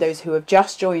remind those who have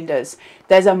just joined us,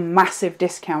 there's a massive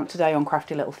discount today on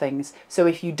Crafty Little Things. So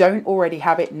if you don't already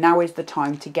have it, now is the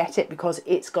time to get it, because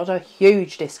it's got a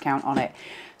huge discount on it.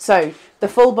 So the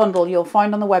full bundle you'll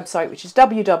find on the website, which is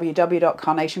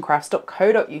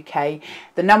www.carnationcrafts.co.uk.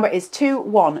 The number is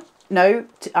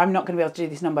I'm not going to be able to do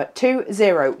this number.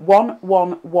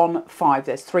 201115.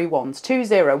 There's 3 ones.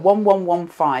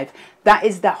 201115. That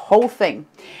is the whole thing.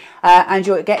 And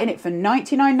you're getting it for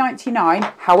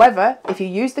 $99.99. However, if you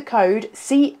use the code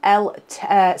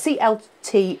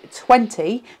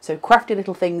CLT20, so Crafty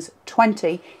Little Things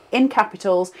 20 in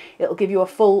capitals, it'll give you a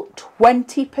full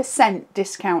 20%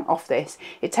 discount off this.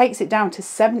 It takes it down to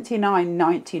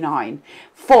 $79.99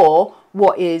 for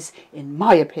what is, in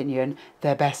my opinion,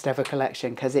 their best ever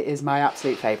collection, because it is my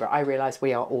absolute favourite. I realise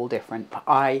we are all different, but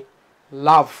I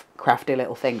love Crafty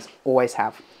Little Things, always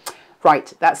have.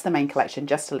 Right, that's the main collection.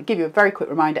 Just to give you a very quick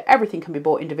reminder, everything can be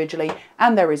bought individually,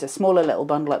 and there is a smaller little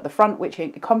bundle at the front which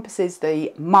encompasses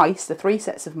the mice, the 3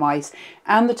 sets of mice,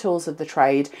 and the tools of the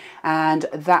trade. And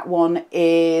that one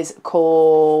is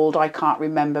called, I can't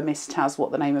remember, Miss Taz,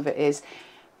 what the name of it is.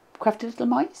 Crafty Little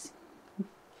Mice?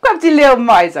 Crafty Little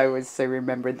Mice, I was so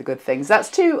remembering the good things.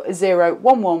 That's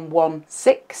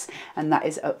 201116, and that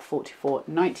is at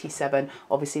 $44.97.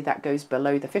 Obviously, that goes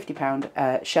below the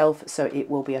 £50 shelf, so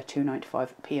it will be a $2.95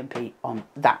 P&P on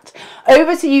that.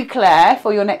 Over to you, Claire,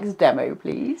 for your next demo,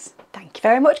 please. Thank you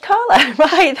very much, Carla.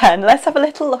 Right then, let's have a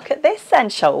little look at this then,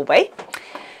 shall we?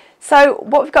 So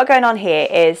what we've got going on here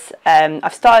is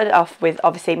I've started off with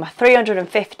obviously my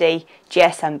 350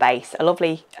 GSM base, a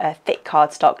lovely thick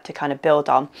cardstock to kind of build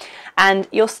on. And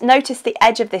you'll notice the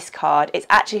edge of this card, it's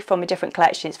actually from a different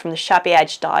collection. It's from the Shabby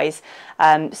Edge dies.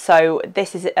 So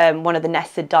this is one of the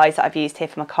nested dies that I've used here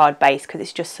for my card base, because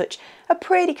it's just such a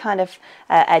pretty kind of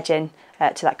edging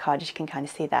to that card, as you can kind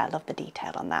of see there. I love the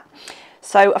detail on that.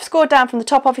 So I've scored down from the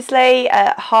top, obviously,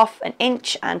 1/2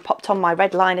 inch, and popped on my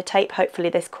red liner tape. Hopefully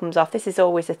this comes off. This is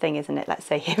always a thing, isn't it? Let's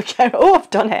see, here we go. Oh, I've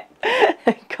done it.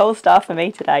 Cold start for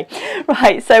me today.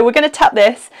 Right, so we're going to tap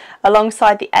this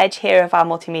alongside the edge here of our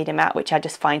multimedia mat, which I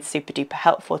just find super duper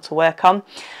helpful to work on.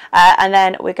 And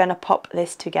then we're going to pop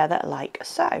this together like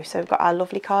so. So we've got our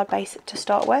lovely card base to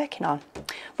start working on.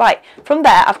 Right, from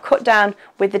there I've cut down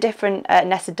with the different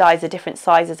nested dies, the different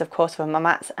sizes of course for my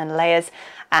mats and layers,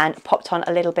 and popped on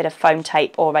a little bit of foam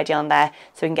tape already on there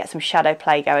so we can get some shadow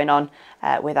play going on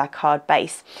with our card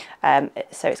base.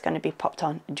 So it's going to be popped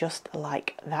on just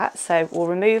like that. So we'll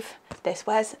remove this.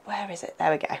 Where is it?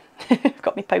 There we go. I've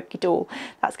got my pokey tool.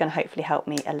 That's going to hopefully help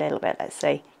me a little bit. Let's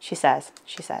see. She says.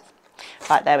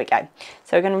 Right, there we go.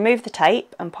 So we're going to remove the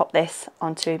tape and pop this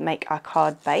on to make our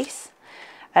card base.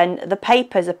 And the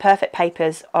papers, the perfect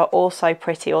papers, are all so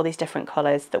pretty, all these different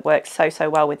colours that work so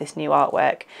well with this new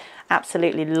artwork.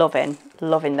 Absolutely loving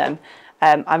them.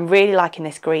 I'm really liking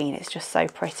this green. It's just so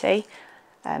pretty.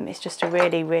 It's just a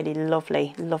really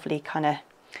lovely kind of,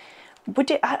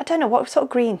 I don't know what sort of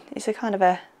green. It's a kind of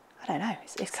a, I don't know,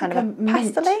 it's kind of a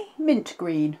pastel-y? Mint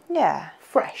green. Yeah.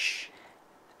 Fresh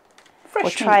We'll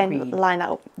try and green. line that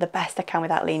up the best I can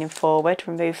without leaning forward.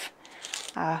 Remove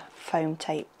our foam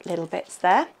tape little bits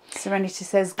there. Serenity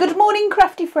says, good morning,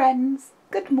 crafty friends.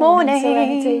 Good morning,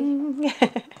 Serenity.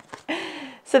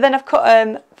 So then I've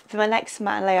cut, for my next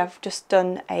mat and layer, I've just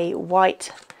done a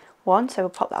white one, so we'll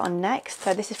pop that on next.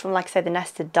 So this is from, like I said, the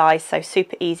nested dies, so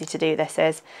super easy to do this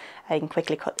is. You can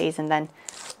quickly cut these and then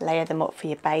layer them up for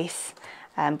your base.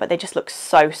 But they just look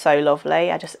so lovely.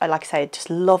 Like I say, I just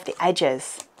love the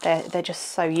edges. They're just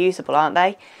so usable, aren't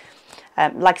they?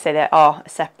 Like I say, they are a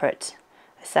separate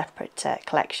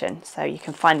collection, so you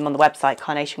can find them on the website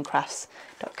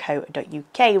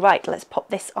carnationcrafts.co.uk. Right, let's pop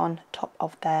this on top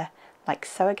of there like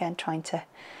so. Again, trying to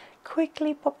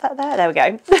quickly pop that there. There we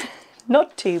go.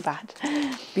 Not too bad.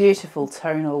 Beautiful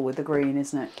tonal with the green,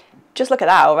 isn't it? Just look at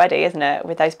that already, isn't it?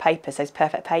 With those papers, those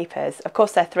perfect papers. Of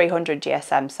course, they're 300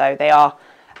 GSM, so they are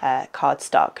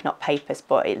cardstock, not papers,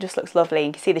 but it just looks lovely.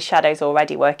 You can see the shadows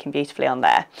already working beautifully on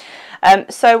there.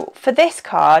 So for this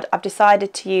card, I've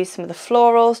decided to use some of the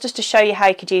florals just to show you how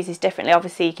you could use these differently.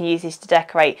 Obviously, you can use these to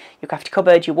decorate your crafty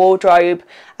cupboard, your wardrobe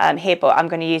here, but I'm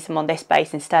going to use them on this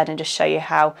base instead and just show you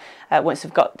how once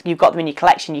you've got them in your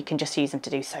collection, you can just use them to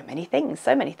do so many things.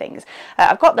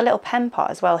 I've got the little pen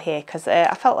pot as well here because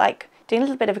I felt like doing a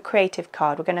little bit of a creative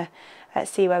card. We're going to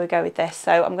see where we go with this.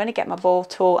 So I'm going to get my ball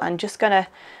tool and just going to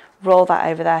roll that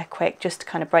over there quick, just to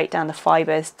kind of break down the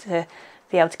fibres to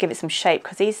be able to give it some shape,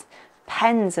 because these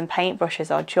pens and paintbrushes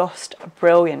are just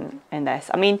brilliant in this.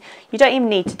 I mean, you don't even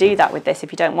need to do that with this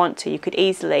if you don't want to. You could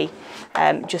easily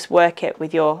just work it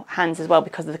with your hands as well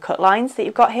because of the cut lines that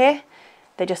you've got here.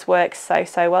 They just work so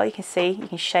well. You can see, you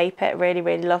can shape it really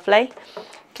lovely.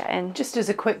 Just as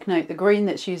a quick note, the green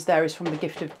that's used there is from the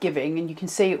Gift of Giving, and you can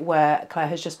see where Claire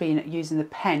has just been using the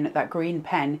pen. That green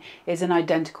pen is an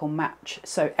identical match,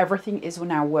 so everything is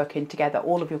now working together.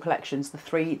 All of your collections,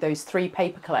 those three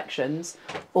paper collections,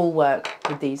 all work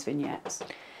with these vignettes.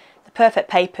 The perfect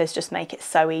papers just make it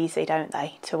so easy, don't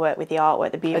they, to work with the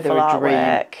artwork, the beautiful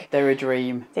artwork. They're a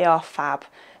dream. They are fab.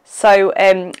 So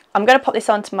I'm going to pop this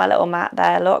onto my little mat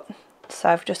there, look. So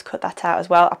I've just cut that out as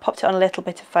well. I popped it on a little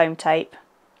bit of foam tape.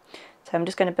 So I'm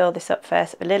just going to build this up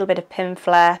first, a little bit of pin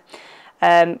flare.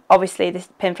 Obviously this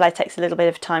pin flare takes a little bit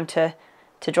of time to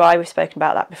dry. We've spoken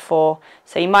about that before.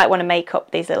 So you might want to make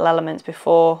up these little elements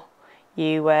before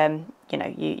you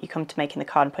you come to making the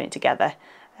card and putting it together.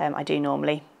 I do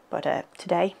normally, but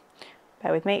today,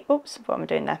 bear with me. Oops, what am I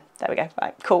doing there? There we go.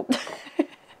 Right, cool.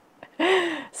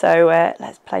 So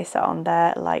let's place that on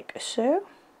there like so,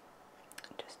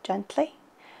 just gently.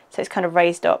 So it's kind of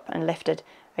raised up and lifted.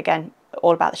 Again,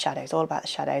 all about the shadows,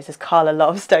 as Carla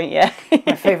loves, don't you?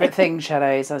 My favourite thing,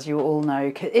 shadows, as you all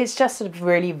know. It's just a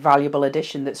really valuable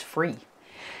addition that's free.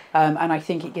 And I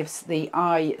think it gives the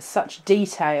eye such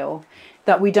detail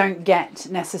that we don't get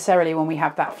necessarily when we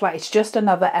have that flat. It's just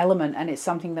another element, and it's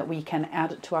something that we can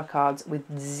add to our cards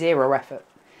with zero effort.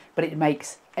 But it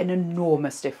makes an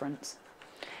enormous difference.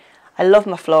 I love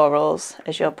my florals,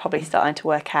 as you're probably starting to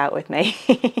work out with me.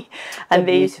 And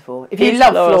they're beautiful. If you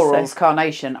love florals,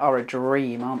 Carnation are a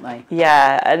dream, aren't they?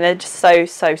 Yeah, and they're just so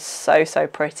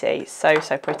pretty.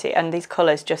 So pretty. And these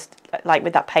colours, just like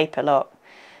with that paper, look.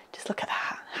 Just look at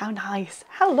that. How nice.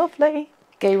 How lovely.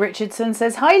 Gay Richardson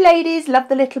says, hi ladies, love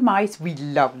the little mice. We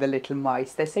love the little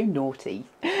mice. They're so naughty.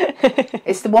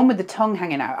 It's the one with the tongue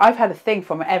hanging out. I've had a thing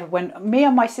from when me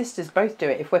and my sisters both do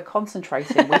it. If we're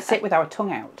concentrating, we sit with our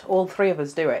tongue out. All three of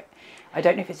us do it. I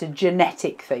don't know if it's a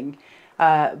genetic thing,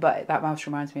 but that mouse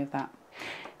reminds me of that.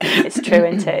 It's true,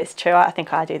 isn't it? It's true. I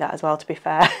think I do that as well, to be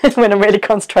fair, when I'm really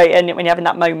concentrating, when you're having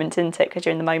that moment, isn't it? Because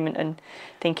you're in the moment and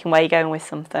thinking where you're going with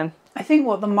something. I think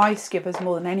what the mice give us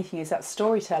more than anything is that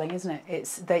storytelling, isn't it?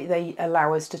 It's they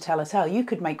allow us to tell a tale. You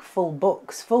could make full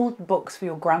books for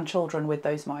your grandchildren with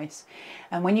those mice.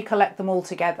 And when you collect them all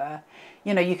together,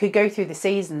 you know, you could go through the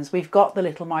seasons. We've got the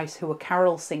little mice who are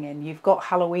carol singing. You've got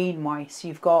Halloween mice.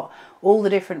 You've got all the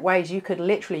different ways. You could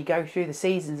literally go through the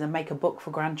seasons and make a book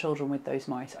for grandchildren with those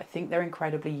mice. I think they're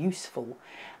incredibly useful.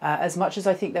 As much as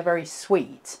I think they're very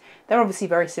sweet, they're obviously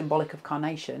very symbolic of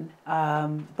Carnation,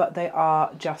 but they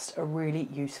are just a really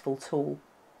useful tool.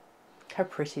 How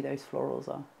pretty those florals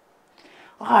are.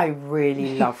 I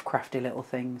really love Crafty Little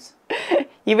Things.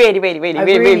 You really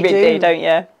do, don't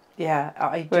you?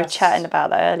 Yeah, we were chatting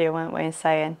about that earlier, weren't we, and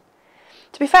saying,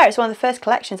 to be fair, it's one of the first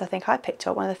collections I think I picked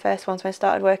up, one of the first ones when I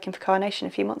started working for Carnation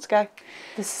a few months ago.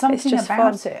 There's something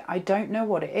about it, I don't know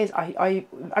what it is.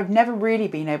 I've never really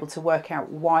been able to work out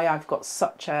why I've got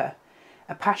such a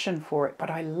passion for it, but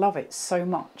I love it so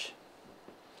much.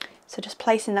 So just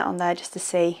placing that on there just to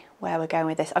see where we're going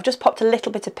with this. I've just popped a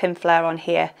little bit of pin flare on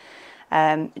here,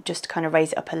 just to kind of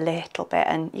raise it up a little bit,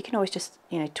 and you can always just,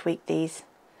 you know, tweak these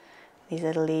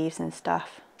little leaves and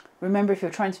stuff. Remember, if you're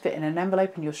trying to fit in an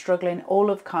envelope and you're struggling, all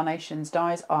of Carnation's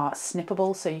dies are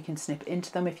snippable, so you can snip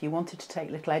into them. If you wanted to take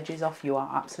little edges off, you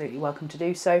are absolutely welcome to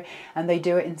do so. And they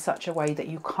do it in such a way that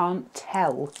you can't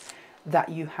tell that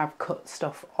you have cut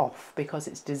stuff off because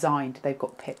it's designed. They've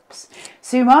got pips.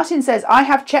 Sue Martin says, I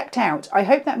have checked out. I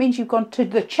hope that means you've gone to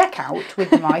the checkout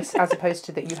with the mice as opposed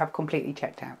to that you have completely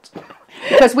checked out.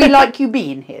 Because we like you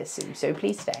being here, Sue, so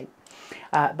please stay.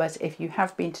 But if you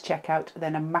have been to check out,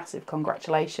 then a massive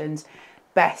congratulations.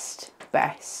 Best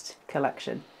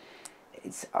collection.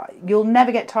 It's you'll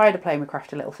never get tired of playing with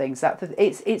Crafty Little Things.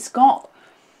 It's got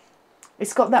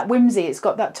that whimsy, it's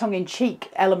got that tongue-in-cheek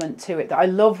element to it that I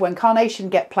love when Carnation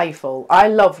get playful. I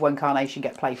love when Carnation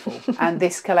get playful. And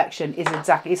this collection is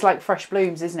exactly, it's like Fresh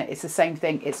Blooms, isn't it? It's the same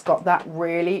thing. It's got that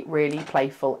really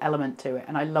playful element to it,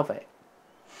 and I love it.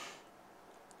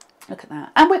 Look at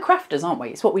that. And we're crafters, aren't we?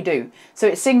 It's what we do. So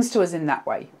it sings to us in that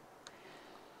way.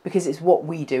 Because it's what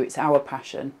we do. It's our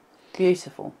passion.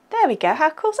 Beautiful. There we go. How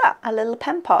cool's that? A little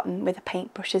pen pot and with the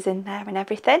paintbrushes in there and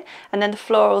everything. And then the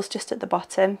florals just at the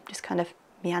bottom. Just kind of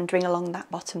meandering along that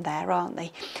bottom there, aren't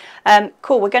they?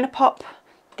 Cool. We're going to pop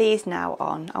these now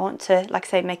on. I want to, like I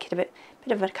say, make it a bit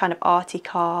of a kind of arty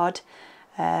card.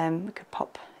 We could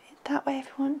pop that way if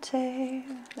you want to.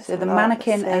 So the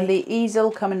mannequin and the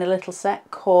easel come in a little set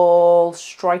called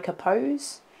Striker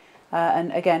Pose.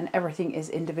 And again, everything is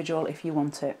individual if you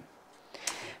want it.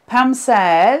 Pam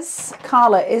says,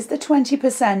 Carla, is the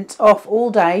 20% off all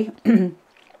day?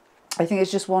 I think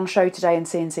it's just one show today and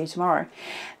CNC tomorrow.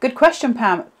 Good question,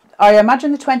 Pam. I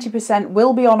imagine the 20%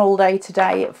 will be on all day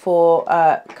today for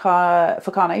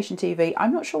Carnation TV.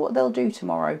 I'm not sure what they'll do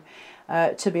tomorrow,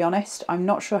 to be honest. I'm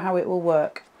not sure how it will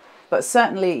work. But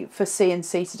certainly for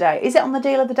CNC today. Is it on the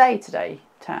deal of the day today,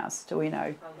 Taz? Do we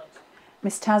know?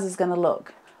 Miss Taz is going to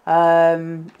look.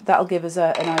 That'll give us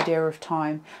an idea of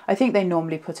time. I think they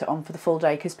normally put it on for the full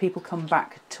day because people come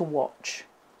back to watch.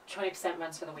 20%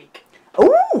 runs for the week.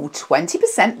 Oh,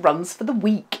 20% runs for the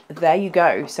week. There you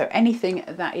go. So anything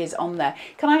that is on there.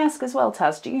 Can I ask as well,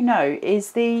 Taz, do you know,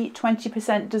 is the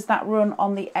 20%, does that run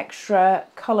on the extra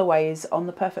colourways on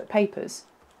the Perfect Papers?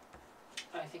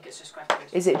 I think it's just Crafty.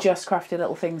 Is it just Crafty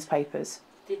Little Things papers?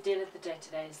 The deal of the day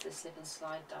today is the slip and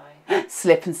slide die.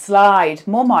 Slip and slide.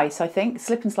 More mice, I think.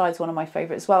 Slip and slide is one of my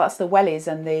favourites as well. That's the wellies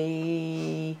and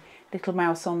the little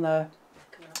mouse on the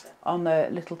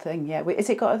little thing. Yeah. Is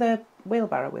it got the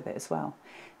wheelbarrow with it as well?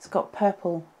 It's got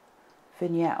purple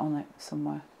vignette on it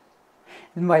somewhere.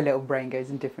 My little brain goes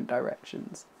in different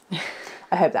directions.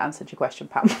 I hope that answered your question,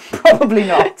 Pam. Probably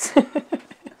not.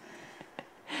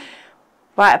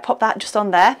 Right, I popped that just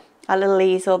on there. A little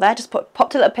easel there, just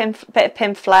popped a little bit of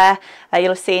pin flare. You'll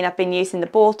have seen I've been using the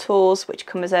bore tools, which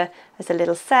come as a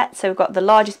little set. So we've got the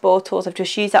largest bore tools. I've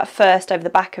just used that first over the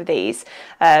back of these,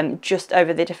 just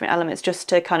over the different elements, just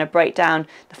to kind of break down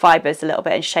the fibres a little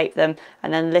bit and shape them.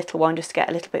 And then the little one just to get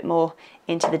a little bit more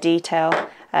into the detail.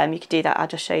 You could do that, I'll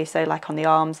just show you, so like on the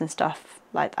arms and stuff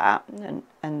like that,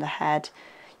 and the head.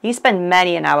 You can spend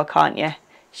many an hour, can't you,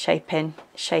 shaping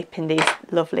these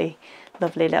lovely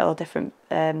little different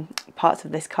parts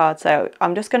of this card. So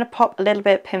I'm just going to pop a little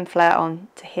bit of pin flare on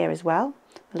to here as well,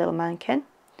 a little mannequin.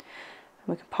 And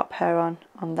we can pop her on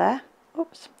there.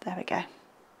 Oops, there we go.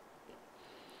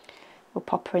 We'll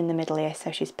pop her in the middle here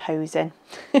so she's posing.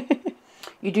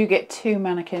 You do get two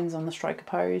mannequins on the Striker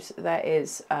Pose. There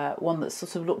is one that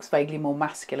sort of looks vaguely more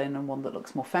masculine and one that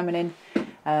looks more feminine.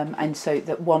 and so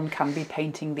that one can be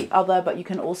painting the other, but you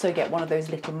can also get one of those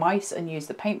little mice and use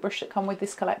the paintbrush that come with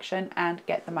this collection and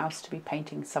get the mouse to be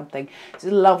painting something. It's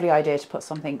a lovely idea to put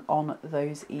something on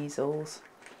those easels.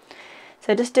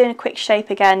 So just doing a quick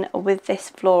shape again with this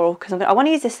floral, because I want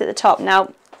to use this at the top.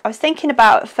 Now, I was thinking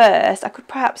about at first, I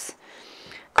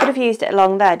could have used it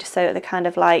along there just so that they're kind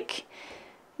of like,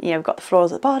 you know, we've got the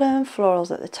florals at the bottom, florals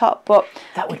at the top, but...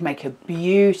 That would make a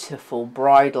beautiful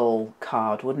bridal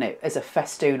card, wouldn't it? As a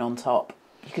festoon on top.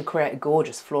 You could create a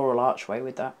gorgeous floral archway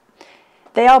with that.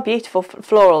 They are beautiful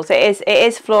florals. It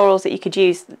is florals that you could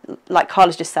use, like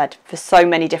Carla's just said, for so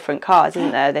many different cards,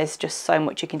 isn't there? There's just so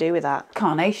much you can do with that.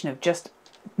 Carnation have just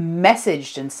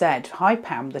messaged and said, "Hi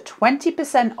Pam, the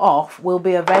 20% off will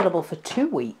be available for 2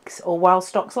 weeks or while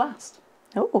stocks last."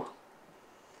 Oh,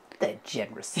 they're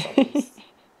generous souls.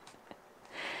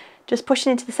 Just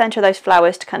pushing into the centre of those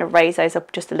flowers to kind of raise those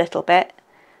up just a little bit.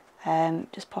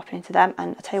 Just popping into them,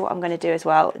 and I'll tell you what I'm going to do as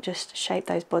well, just shape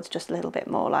those buds just a little bit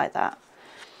more like that.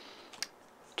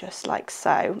 Just like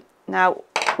so. Now,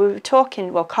 we were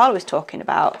talking, well, Carla was talking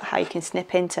about how you can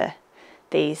snip into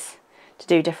these to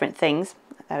do different things.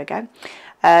 There we go.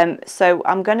 So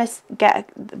I'm going to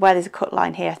get where there's a cut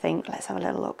line here, I think. Let's have a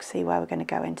little look, see where we're going to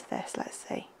go into this. Let's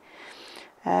see.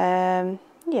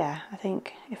 Yeah, I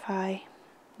think if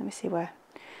let me see where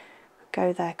we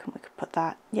go there. We could put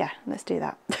that. Yeah, let's do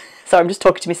that. So I'm just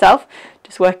talking to myself,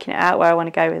 just working it out where I want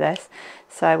to go with this.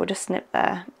 So we'll just snip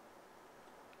there,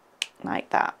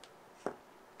 like that.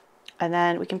 And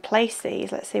then we can place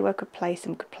these. Let's see where we could place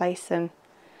them. We could place them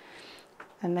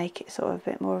and make it sort of a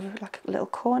bit more of like a little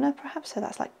corner perhaps. So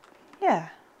that's like, yeah,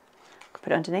 could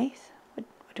put it underneath. What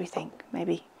do we think?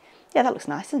 Maybe, yeah, that looks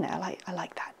nice, isn't it? I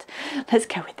like that. Let's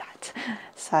go with that.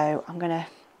 So I'm gonna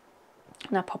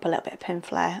now pop a little bit of pin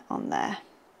flare on there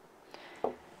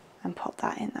and pop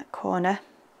that in that corner,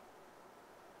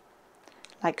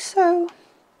 like so.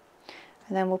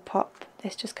 And then we'll pop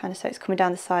this just kind of so it's coming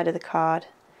down the side of the card.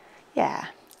 Yeah,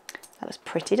 that looks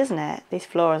pretty, doesn't it? These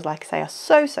florals, like I say,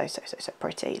 are so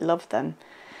pretty. Love them.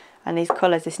 And these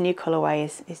colours, this new colourway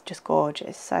is just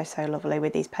gorgeous. So lovely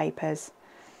with these papers.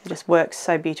 It just works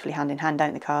so beautifully hand in hand,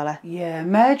 don't they, Carla? Yeah,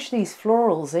 merge these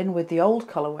florals in with the old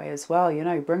colourway as well, you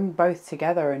know, bring both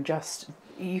together and just,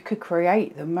 you could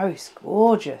create the most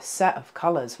gorgeous set of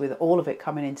colours with all of it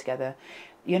coming in together.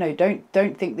 You know, don't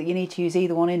think that you need to use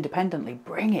either one independently.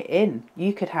 Bring it in.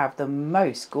 You could have the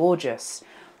most gorgeous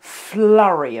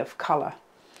flurry of colour.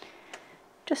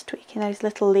 Just tweaking those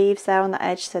little leaves there on the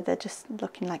edge so they're just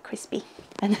looking like crispy.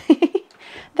 And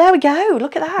there we go.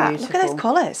 Look at that. Beautiful. Look at those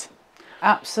colours.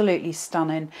 Absolutely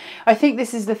stunning. I think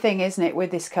this is the thing, isn't it,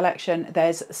 with this collection,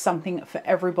 there's something for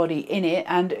everybody in it,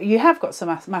 and you have got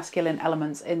some masculine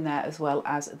elements in there as well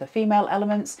as the female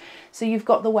elements, so you've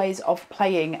got the ways of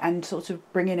playing and sort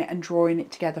of bringing it and drawing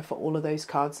it together for all of those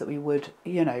cards that we would,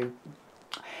 you know.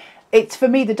 It's, for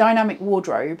me, the dynamic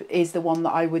wardrobe is the one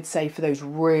that I would say for those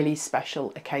really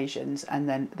special occasions, and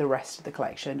then the rest of the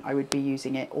collection I would be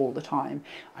using it all the time,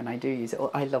 and I do use it.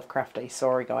 I love Crafty.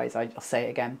 Sorry guys, I'll say it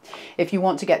again. If you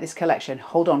want to get this collection,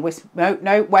 hold on,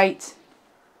 no, wait,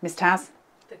 Miss Taz.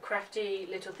 The Crafty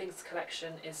Little Things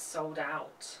collection is sold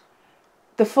out.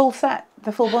 The full set,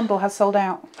 the full bundle has sold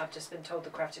out. I've just been told the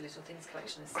Crafty Little Things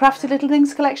collection is sold Crafty out. Little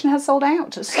Things collection has sold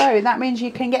out. So that means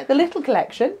you can get the little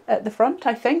collection at the front,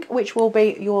 I think, which will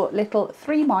be your little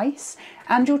 3 mice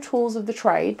and your tools of the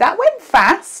trade. That went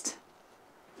fast.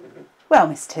 Well,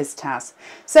 Miss Taz.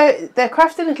 So the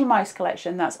Crafty Little Mice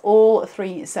collection, that's all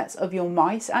 3 sets of your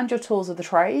mice and your tools of the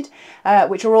trade,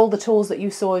 which are all the tools that you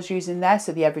saw us using there.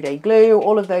 So the everyday glue,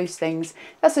 all of those things.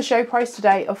 That's the show price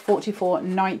today of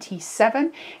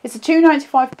 $44.97. It's a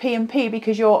 $2.95 P&P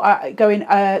because you're going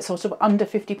sort of under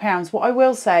 £50. What I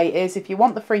will say is if you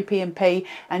want the free P&P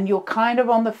and you're kind of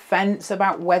on the fence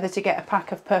about whether to get a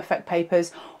pack of perfect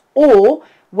papers or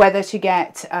whether to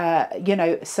get, you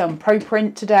know, some pro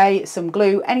print today, some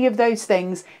glue, any of those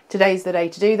things, today's the day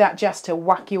to do that, just to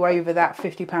whack you over that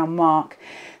 £50 mark.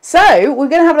 So we're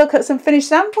going to have a look at some finished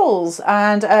samples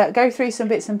and go through some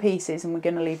bits and pieces, and we're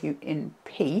going to leave you in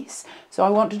peace. So I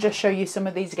want to just show you some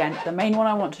of these again. The main one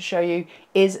I want to show you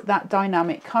is that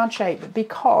dynamic card shape,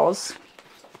 because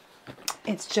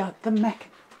it's just the mech.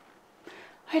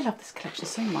 I love this collection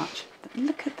so much. But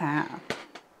look at that.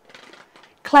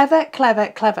 Clever, clever,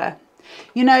 clever.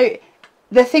 You know,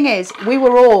 the thing is, we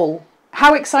were all,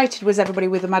 how excited was everybody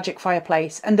with the magic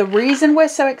fireplace? And the reason we're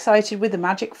so excited with the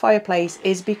magic fireplace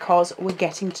is because we're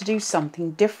getting to do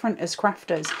something different as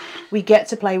crafters. We get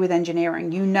to play with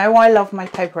engineering. You know I love my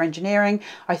paper engineering.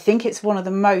 I think it's one of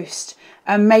the most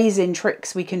amazing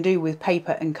tricks we can do with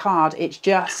paper and card. It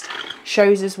just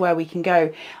shows us where we can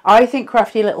go. I think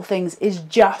Crafty Little Things is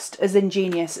just as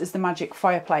ingenious as the Magic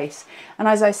Fireplace. And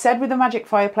as I said with the Magic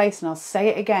Fireplace, and I'll say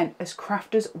it again, as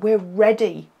crafters, we're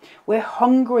ready. We're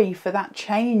hungry for that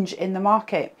change in the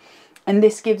market. And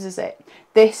this gives us it.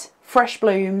 This fresh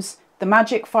blooms, the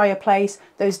Magic Fireplace,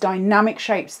 those dynamic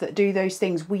shapes that do those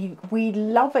things, we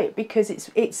love it because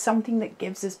it's something that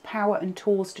gives us power and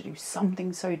tools to do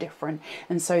something so different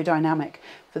and so dynamic.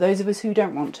 For those of us who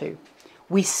don't want to,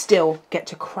 we still get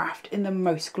to craft in the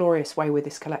most glorious way with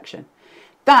this collection.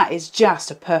 That is just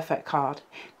a perfect card.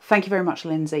 Thank you very much,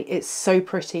 Lindsay. It's so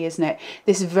pretty, isn't it?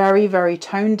 This very, very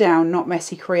toned down, not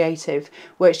messy creative,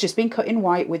 where it's just been cut in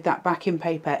white with that backing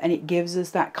paper, and it gives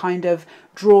us that kind of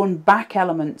drawn back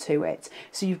element to it.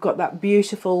 So you've got that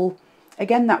beautiful,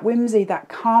 again, that whimsy, that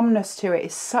calmness to it.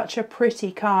 It's such a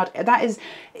pretty card. That is,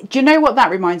 do you know what that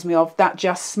reminds me of? That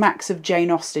just smacks of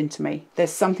Jane Austen to me.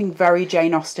 There's something very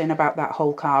Jane Austen about that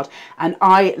whole card. And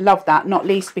I love that, not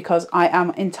least because I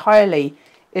am entirely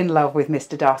in love with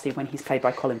Mr. Darcy when he's played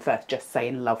by Colin Firth. Just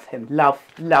saying, love him. Love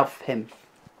him.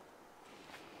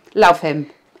 Love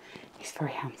him. He's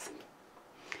very handsome.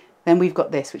 Then we've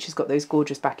got this, which has got those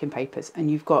gorgeous backing papers. And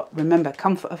you've got, remember,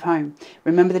 comfort of home.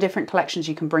 Remember the different collections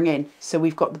you can bring in. So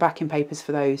we've got the backing papers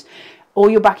for those. All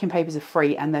your backing papers are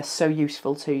free and they're so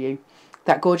useful to you.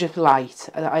 That gorgeous light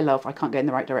that I love, I can't get in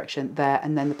the right direction, there.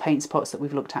 And then the paint spots that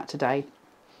we've looked at today.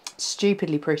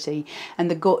 Stupidly pretty. And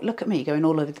look at me going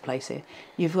all over the place here.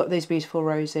 You've got those beautiful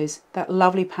roses, that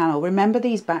lovely panel. Remember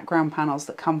these background panels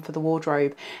that come for the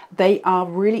wardrobe. They are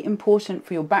really important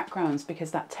for your backgrounds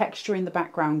because that texture in the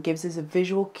background gives us a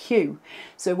visual cue.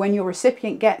 So when your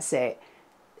recipient gets it,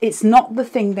 it's not the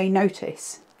thing they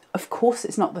notice. Of course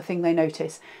it's not the thing they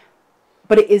notice,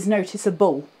 but it is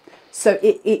noticeable. So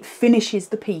it finishes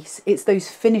the piece. It's those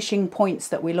finishing points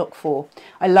that we look for.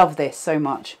 I love this so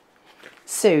much.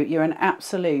 Sue, you're an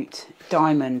absolute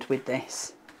diamond with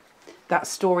this. That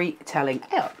storytelling.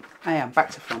 I am back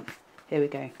to front. Here we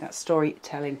go. That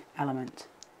storytelling element.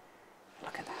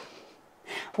 Look at that.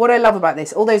 What I love about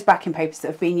this, all those backing papers that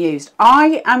have been used,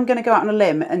 I am going to go out on a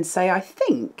limb and say I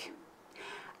think,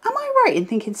 am I right in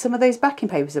thinking some of those backing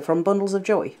papers are from Bundles of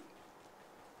Joy?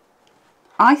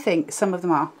 I think some of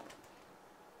them are.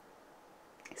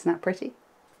 Isn't that pretty?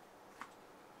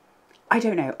 I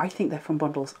don't know. I think they're from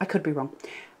Bundles. I could be wrong.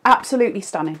 Absolutely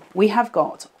stunning. We have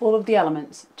got all of the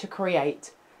elements to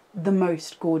create the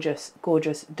most gorgeous,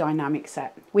 gorgeous dynamic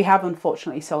set. We have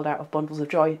unfortunately sold out of Bundles of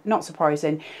Joy. Not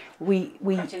surprising.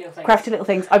 Crafty Little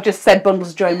Things. I've just said Bundles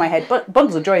of Joy in my head, but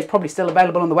Bundles of Joy is probably still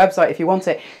available on the website if you want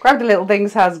it. Crafty Little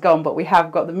Things has gone, but we have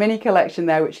got the mini collection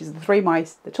there, which is the 3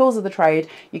 mice, the tools of the trade.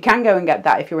 You can go and get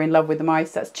that if you're in love with the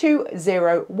mice. That's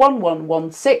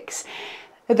 201116.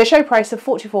 The show price of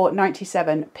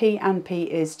 $44.97, P&P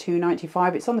is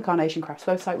 $2.95. It's on the Carnation Crafts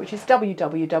website, which is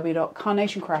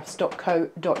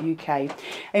www.carnationcrafts.co.uk.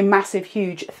 A massive,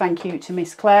 huge thank you to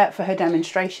Miss Clare for her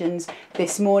demonstrations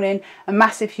this morning. A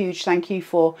massive, huge thank you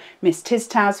for Miss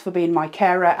Tiztaz for being my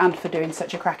carer and for doing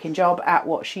such a cracking job at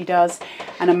what she does.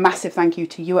 And a massive thank you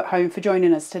to you at home for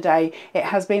joining us today. It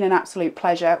has been an absolute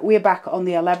pleasure. We're back on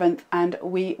the 11th and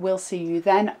we will see you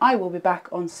then. I will be back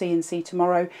on C&C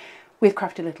tomorrow with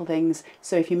Crafty Little Things,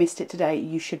 so if you missed it today,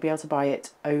 you should be able to buy it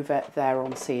over there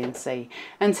on C&C.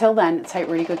 Until then, take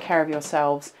really good care of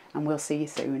yourselves, and we'll see you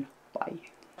soon. Bye.